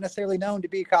 Georgia's not necessarily known to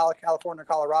be California or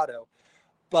Colorado,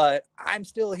 but I'm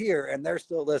still here and they're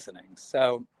still listening.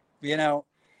 So,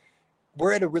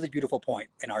 we're at a really beautiful point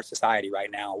in our society right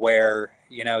now where,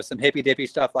 some hippy dippy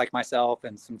stuff like myself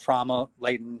and some trauma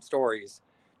laden stories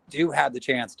do have the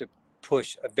chance to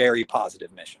push a very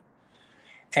positive mission.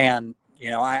 And,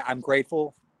 I'm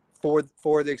grateful for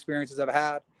the experiences I've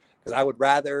had, because I would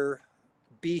rather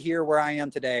be here where I am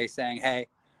today saying, hey,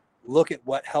 look at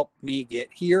what helped me get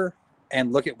here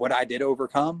and look at what I did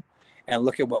overcome and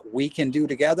look at what we can do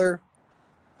together,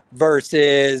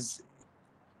 versus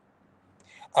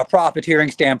a profiteering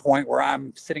standpoint where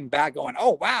I'm sitting back going,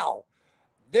 oh, wow,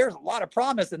 there's a lot of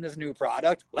promise in this new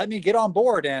product. Let me get on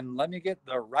board and let me get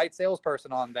the right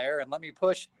salesperson on there and let me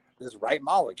push this right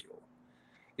molecule.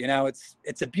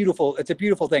 It's a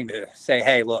beautiful thing to say,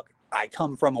 hey, look, I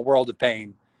come from a world of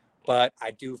pain, but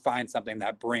I do find something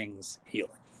that brings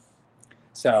healing.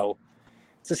 So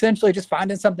it's essentially just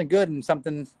finding something good, and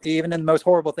something, even in the most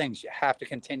horrible things, you have to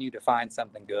continue to find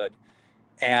something good.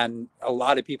 And a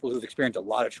lot of people who've experienced a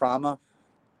lot of trauma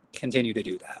continue to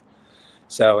do that.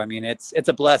 So, I mean, it's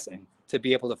a blessing to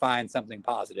be able to find something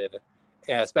positive,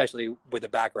 especially with a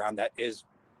background that is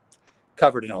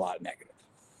covered in a lot of negative.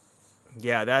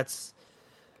 Yeah,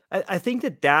 I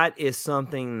think that is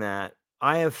something that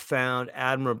I have found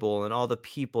admirable in all the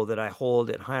people that I hold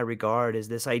in high regard, is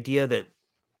this idea that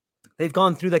they've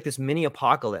gone through like this mini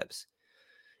apocalypse.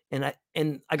 And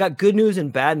I got good news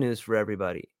and bad news for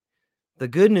everybody. The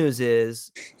good news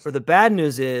is, or the bad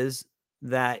news is,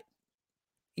 that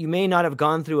you may not have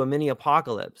gone through a mini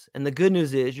apocalypse. And the good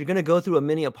news is you're going to go through a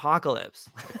mini apocalypse.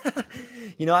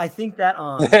 I think that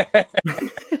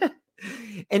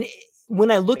and when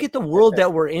I look at the world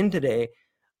that we're in today,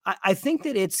 I think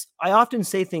that I often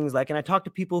say things like, and I talk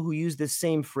to people who use this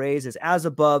same phrase as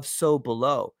above, so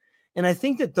below. And I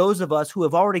think that those of us who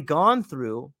have already gone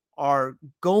through, are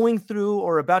going through,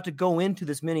 or about to go into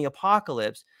this mini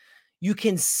apocalypse, you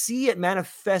can see it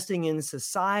manifesting in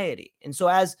society. And so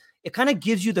as it kind of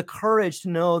gives you the courage to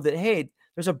know that, hey,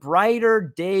 there's a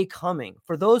brighter day coming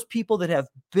for those people that have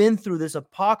been through this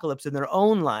apocalypse in their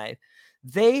own life.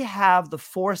 They have the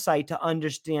foresight to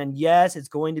understand, yes, it's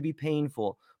going to be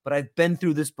painful, but I've been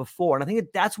through this before. And I think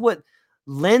that's what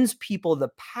lends people the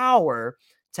power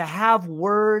to have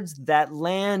words that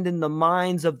land in the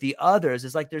minds of the others.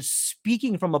 It's like they're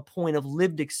speaking from a point of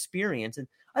lived experience. And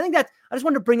I think I just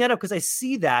wanted to bring that up because I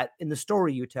see that in the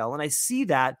story you tell, and I see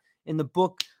that in the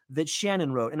book that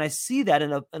Shannon wrote, and I see that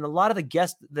in a lot of the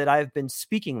guests that I've been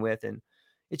speaking with. And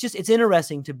it's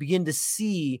interesting to begin to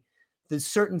see the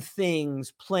certain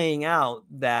things playing out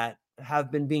that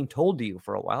have been being told to you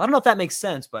for a while. I don't know if that makes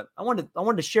sense, but I wanted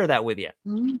to share that with you.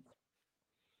 Mm-hmm.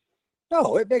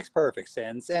 No, it makes perfect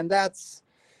sense. And that's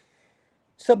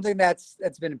something that's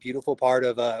been a beautiful part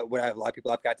of what a lot of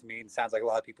people I've got to meet, and sounds like a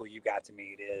lot of people you got to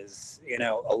meet, is,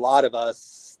 a lot of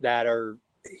us that are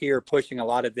here pushing a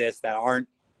lot of this that aren't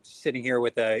sitting here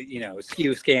with a,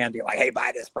 SKU scan, being like, hey,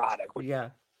 buy this product. Yeah.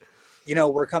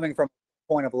 We're coming from a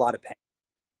point of a lot of pain,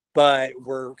 but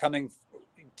we're coming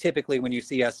typically when you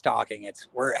see us talking,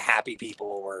 we're happy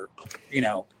people. We're,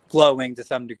 glowing to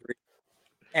some degree.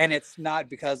 And it's not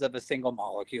because of a single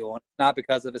molecule, not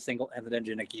because of a single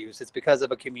evidogenic use. It's because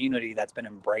of a community that's been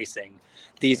embracing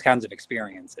these kinds of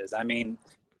experiences. I mean,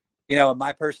 in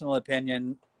my personal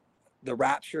opinion, the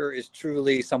rapture is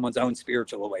truly someone's own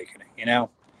spiritual awakening,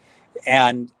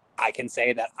 and I can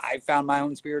say that I found my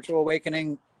own spiritual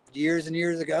awakening years and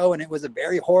years ago, and it was a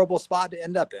very horrible spot to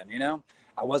end up in.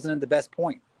 I wasn't at the best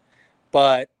point,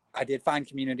 but I did find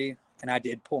community and I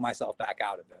did pull myself back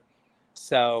out of it.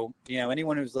 So,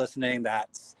 anyone who's listening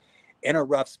that's in a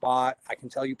rough spot, I can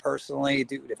tell you personally,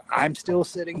 dude, if I'm still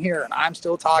sitting here and I'm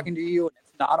still talking to you and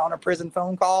it's not on a prison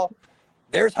phone call,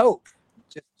 there's hope.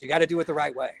 Just, you got to do it the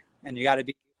right way, and you got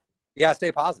to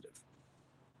stay positive.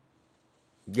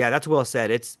 Yeah, that's well said.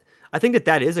 I think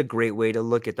that is a great way to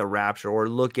look at the rapture, or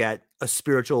look at a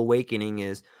spiritual awakening,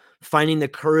 is finding the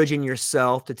courage in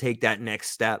yourself to take that next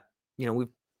step.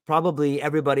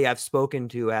 Everybody I've spoken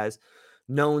to has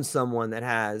known someone that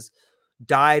has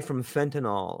died from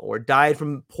fentanyl or died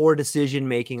from poor decision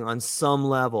making on some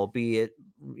level, be it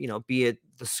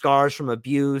the scars from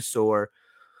abuse or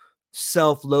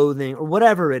self-loathing or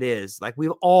whatever it is. Like,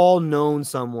 we've all known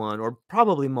someone, or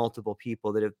probably multiple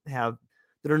people, that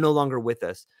that are no longer with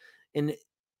us. And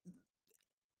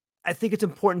I think it's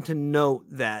important to note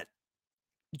that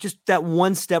just that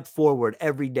one step forward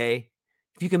every day,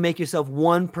 if you can make yourself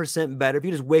 1% better, if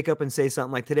you just wake up and say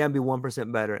something like, today I'll be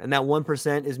 1% better, and that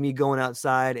 1% is me going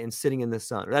outside and sitting in the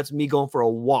sun, or that's me going for a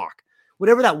walk,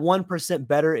 whatever that 1%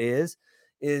 better is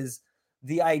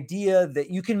the idea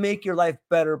that you can make your life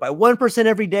better by 1%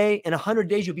 every day. In 100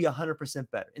 days, you'll be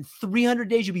 100% better. In 300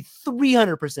 days, you'll be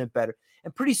 300% better.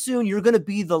 And pretty soon, you're going to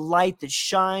be the light that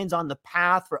shines on the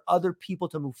path for other people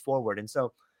to move forward. And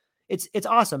so it's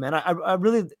awesome, man. I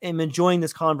really am enjoying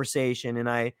this conversation, and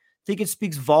I think it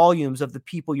speaks volumes of the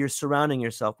people you're surrounding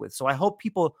yourself with. So I hope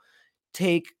people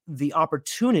take the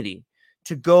opportunity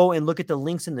to go and look at the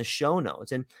links in the show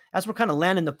notes. And as we're kind of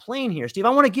landing the plane here, Steve, I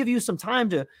want to give you some time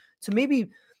to maybe,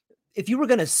 if you were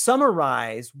going to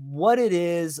summarize what it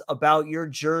is about your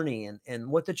journey and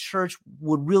what the church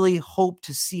would really hope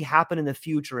to see happen in the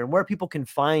future, and where people can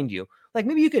find you, like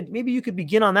maybe you could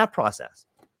begin on that process.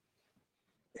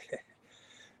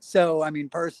 So, I mean,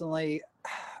 personally,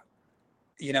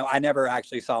 I never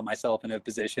actually saw myself in a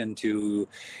position to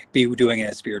be doing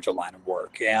a spiritual line of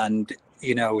work. And,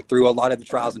 through a lot of the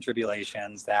trials and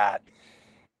tribulations that,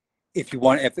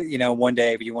 one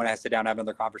day, if you want to sit down and have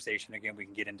another conversation again, we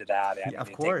can get into that. And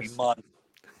of course. Take me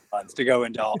months to go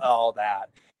into all that.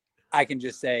 I can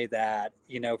just say that,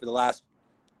 for the last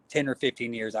 10 or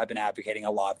 15 years, I've been advocating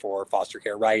a lot for foster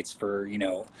care rights, for,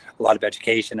 a lot of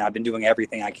education. I've been doing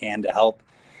everything I can to help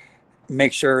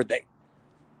make sure that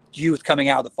youth coming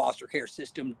out of the foster care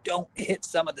system don't hit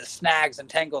some of the snags and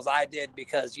tangles I did,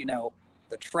 because,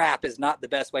 the trap is not the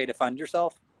best way to fund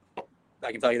yourself.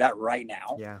 I can tell you that right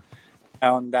now. Yeah.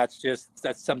 That's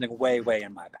something way, way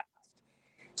in my past.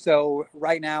 So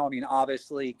right now, I mean,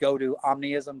 obviously go to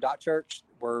omnism.church.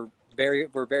 We're very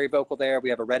vocal there. We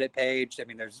have a Reddit page. I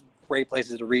mean, there's great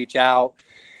places to reach out.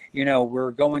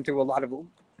 We're going through a lot of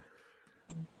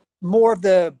more of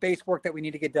the base work that we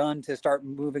need to get done to start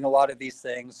moving a lot of these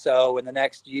things. So in the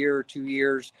next year or 2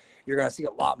 years, you're going to see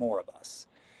a lot more of us.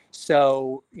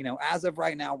 So, as of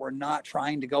right now, we're not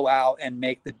trying to go out and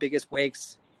make the biggest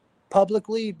wakes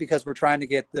publicly, because we're trying to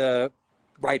get the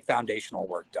right foundational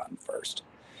work done first.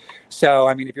 So,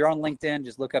 I mean, if you're on LinkedIn,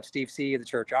 just look up Steve C. the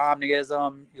Church of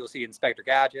Omnism. You'll see Inspector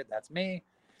Gadget. That's me.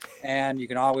 And you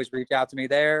can always reach out to me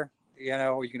there. You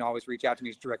can always reach out to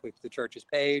me directly to the church's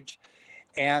page.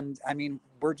 And I mean,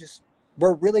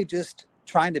 we're really just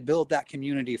trying to build that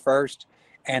community first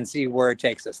and see where it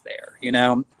takes us there.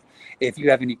 If you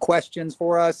have any questions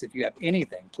for us, if you have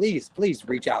anything, please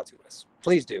reach out to us.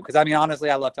 Please do. Because I mean, honestly,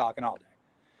 I love talking all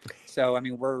day. So, I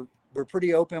mean, we're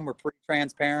pretty open, we're pretty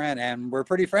transparent, and we're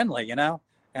pretty friendly,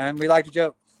 and we like to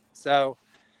joke. So,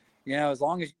 as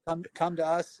long as you come to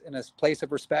us in a place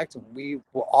of respect, and we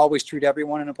will always treat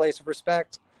everyone in a place of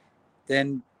respect,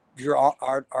 then you're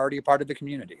already a part of the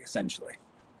community, essentially.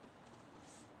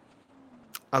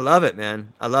 I love it,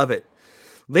 man. I love it.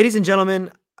 Ladies and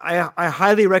gentlemen, I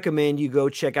highly recommend you go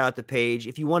check out the page.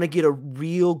 If you want to get a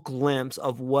real glimpse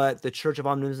of what the Church of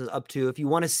Omnism is up to, if you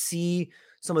want to see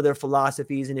some of their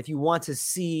philosophies, and if you want to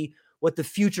see what the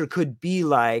future could be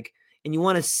like, and you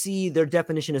want to see their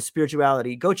definition of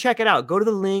spirituality, go check it out. Go to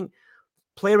the link,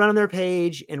 play around on their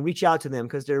page and reach out to them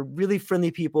because they're really friendly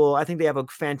people. I think they have a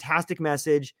fantastic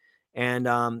message, and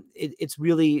it's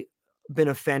really been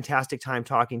a fantastic time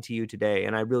talking to you today,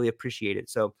 and I really appreciate it.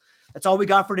 So that's all we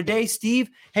got for today. Steve,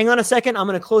 hang on a second. I'm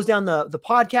going to close down the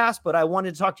podcast, but I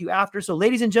wanted to talk to you after. So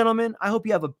ladies and gentlemen, I hope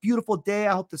you have a beautiful day.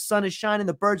 I hope the sun is shining,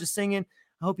 the birds are singing.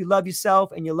 I hope you love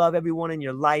yourself and you love everyone in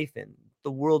your life, and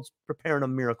the world's preparing a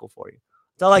miracle for you.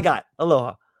 That's all I got.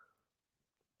 Aloha.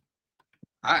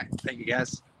 All right. Thank you,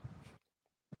 guys.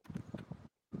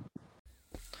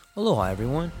 Aloha,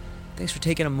 everyone. Thanks for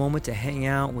taking a moment to hang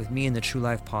out with me in the True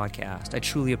Life Podcast. I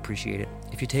truly appreciate it.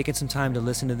 If you're taking some time to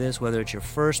listen to this, whether it's your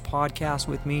first podcast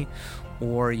with me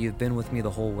or you've been with me the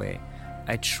whole way,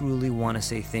 I truly want to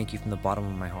say thank you from the bottom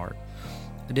of my heart.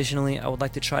 Additionally, I would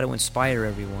like to try to inspire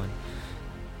everyone.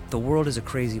 The world is a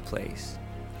crazy place,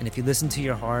 and if you listen to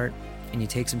your heart and you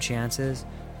take some chances,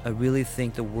 I really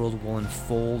think the world will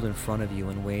unfold in front of you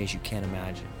in ways you can't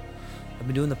imagine. I've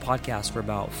been doing the podcast for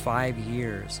about 5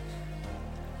 years.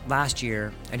 Last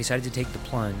year, I decided to take the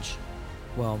plunge.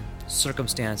 Well,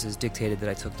 circumstances dictated that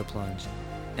I took the plunge,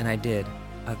 and I did.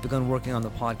 I've begun working on the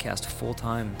podcast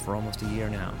full-time for almost a year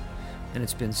now, and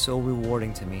it's been so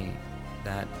rewarding to me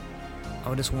that I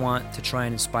would just want to try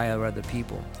and inspire other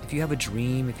people. If you have a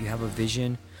dream, if you have a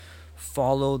vision,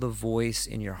 follow the voice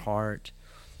in your heart.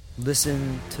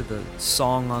 Listen to the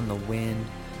song on the wind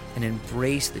and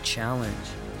embrace the challenge.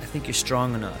 I think you're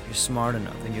strong enough, you're smart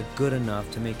enough, and you're good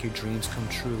enough to make your dreams come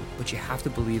true, but you have to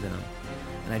believe in them.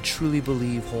 And I truly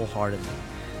believe wholeheartedly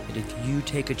that if you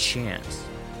take a chance,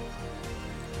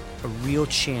 a real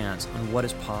chance on what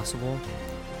is possible,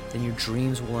 then your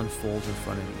dreams will unfold in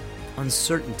front of you.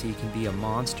 Uncertainty can be a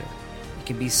monster. It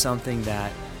can be something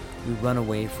that we run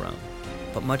away from.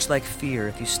 But much like fear,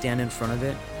 if you stand in front of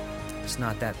it, it's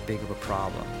not that big of a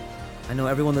problem. I know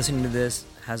everyone listening to this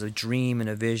has a dream and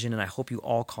a vision, and I hope you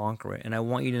all conquer it. And I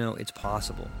want you to know it's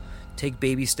possible. Take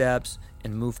baby steps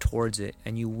and move towards it,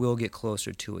 and you will get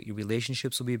closer to it. Your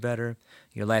relationships will be better.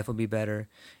 Your life will be better.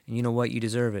 And you know what? You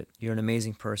deserve it. You're an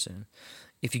amazing person.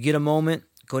 If you get a moment,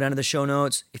 go down to the show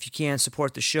notes. If you can,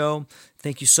 support the show.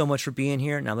 Thank you so much for being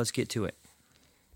here. Now let's get to it.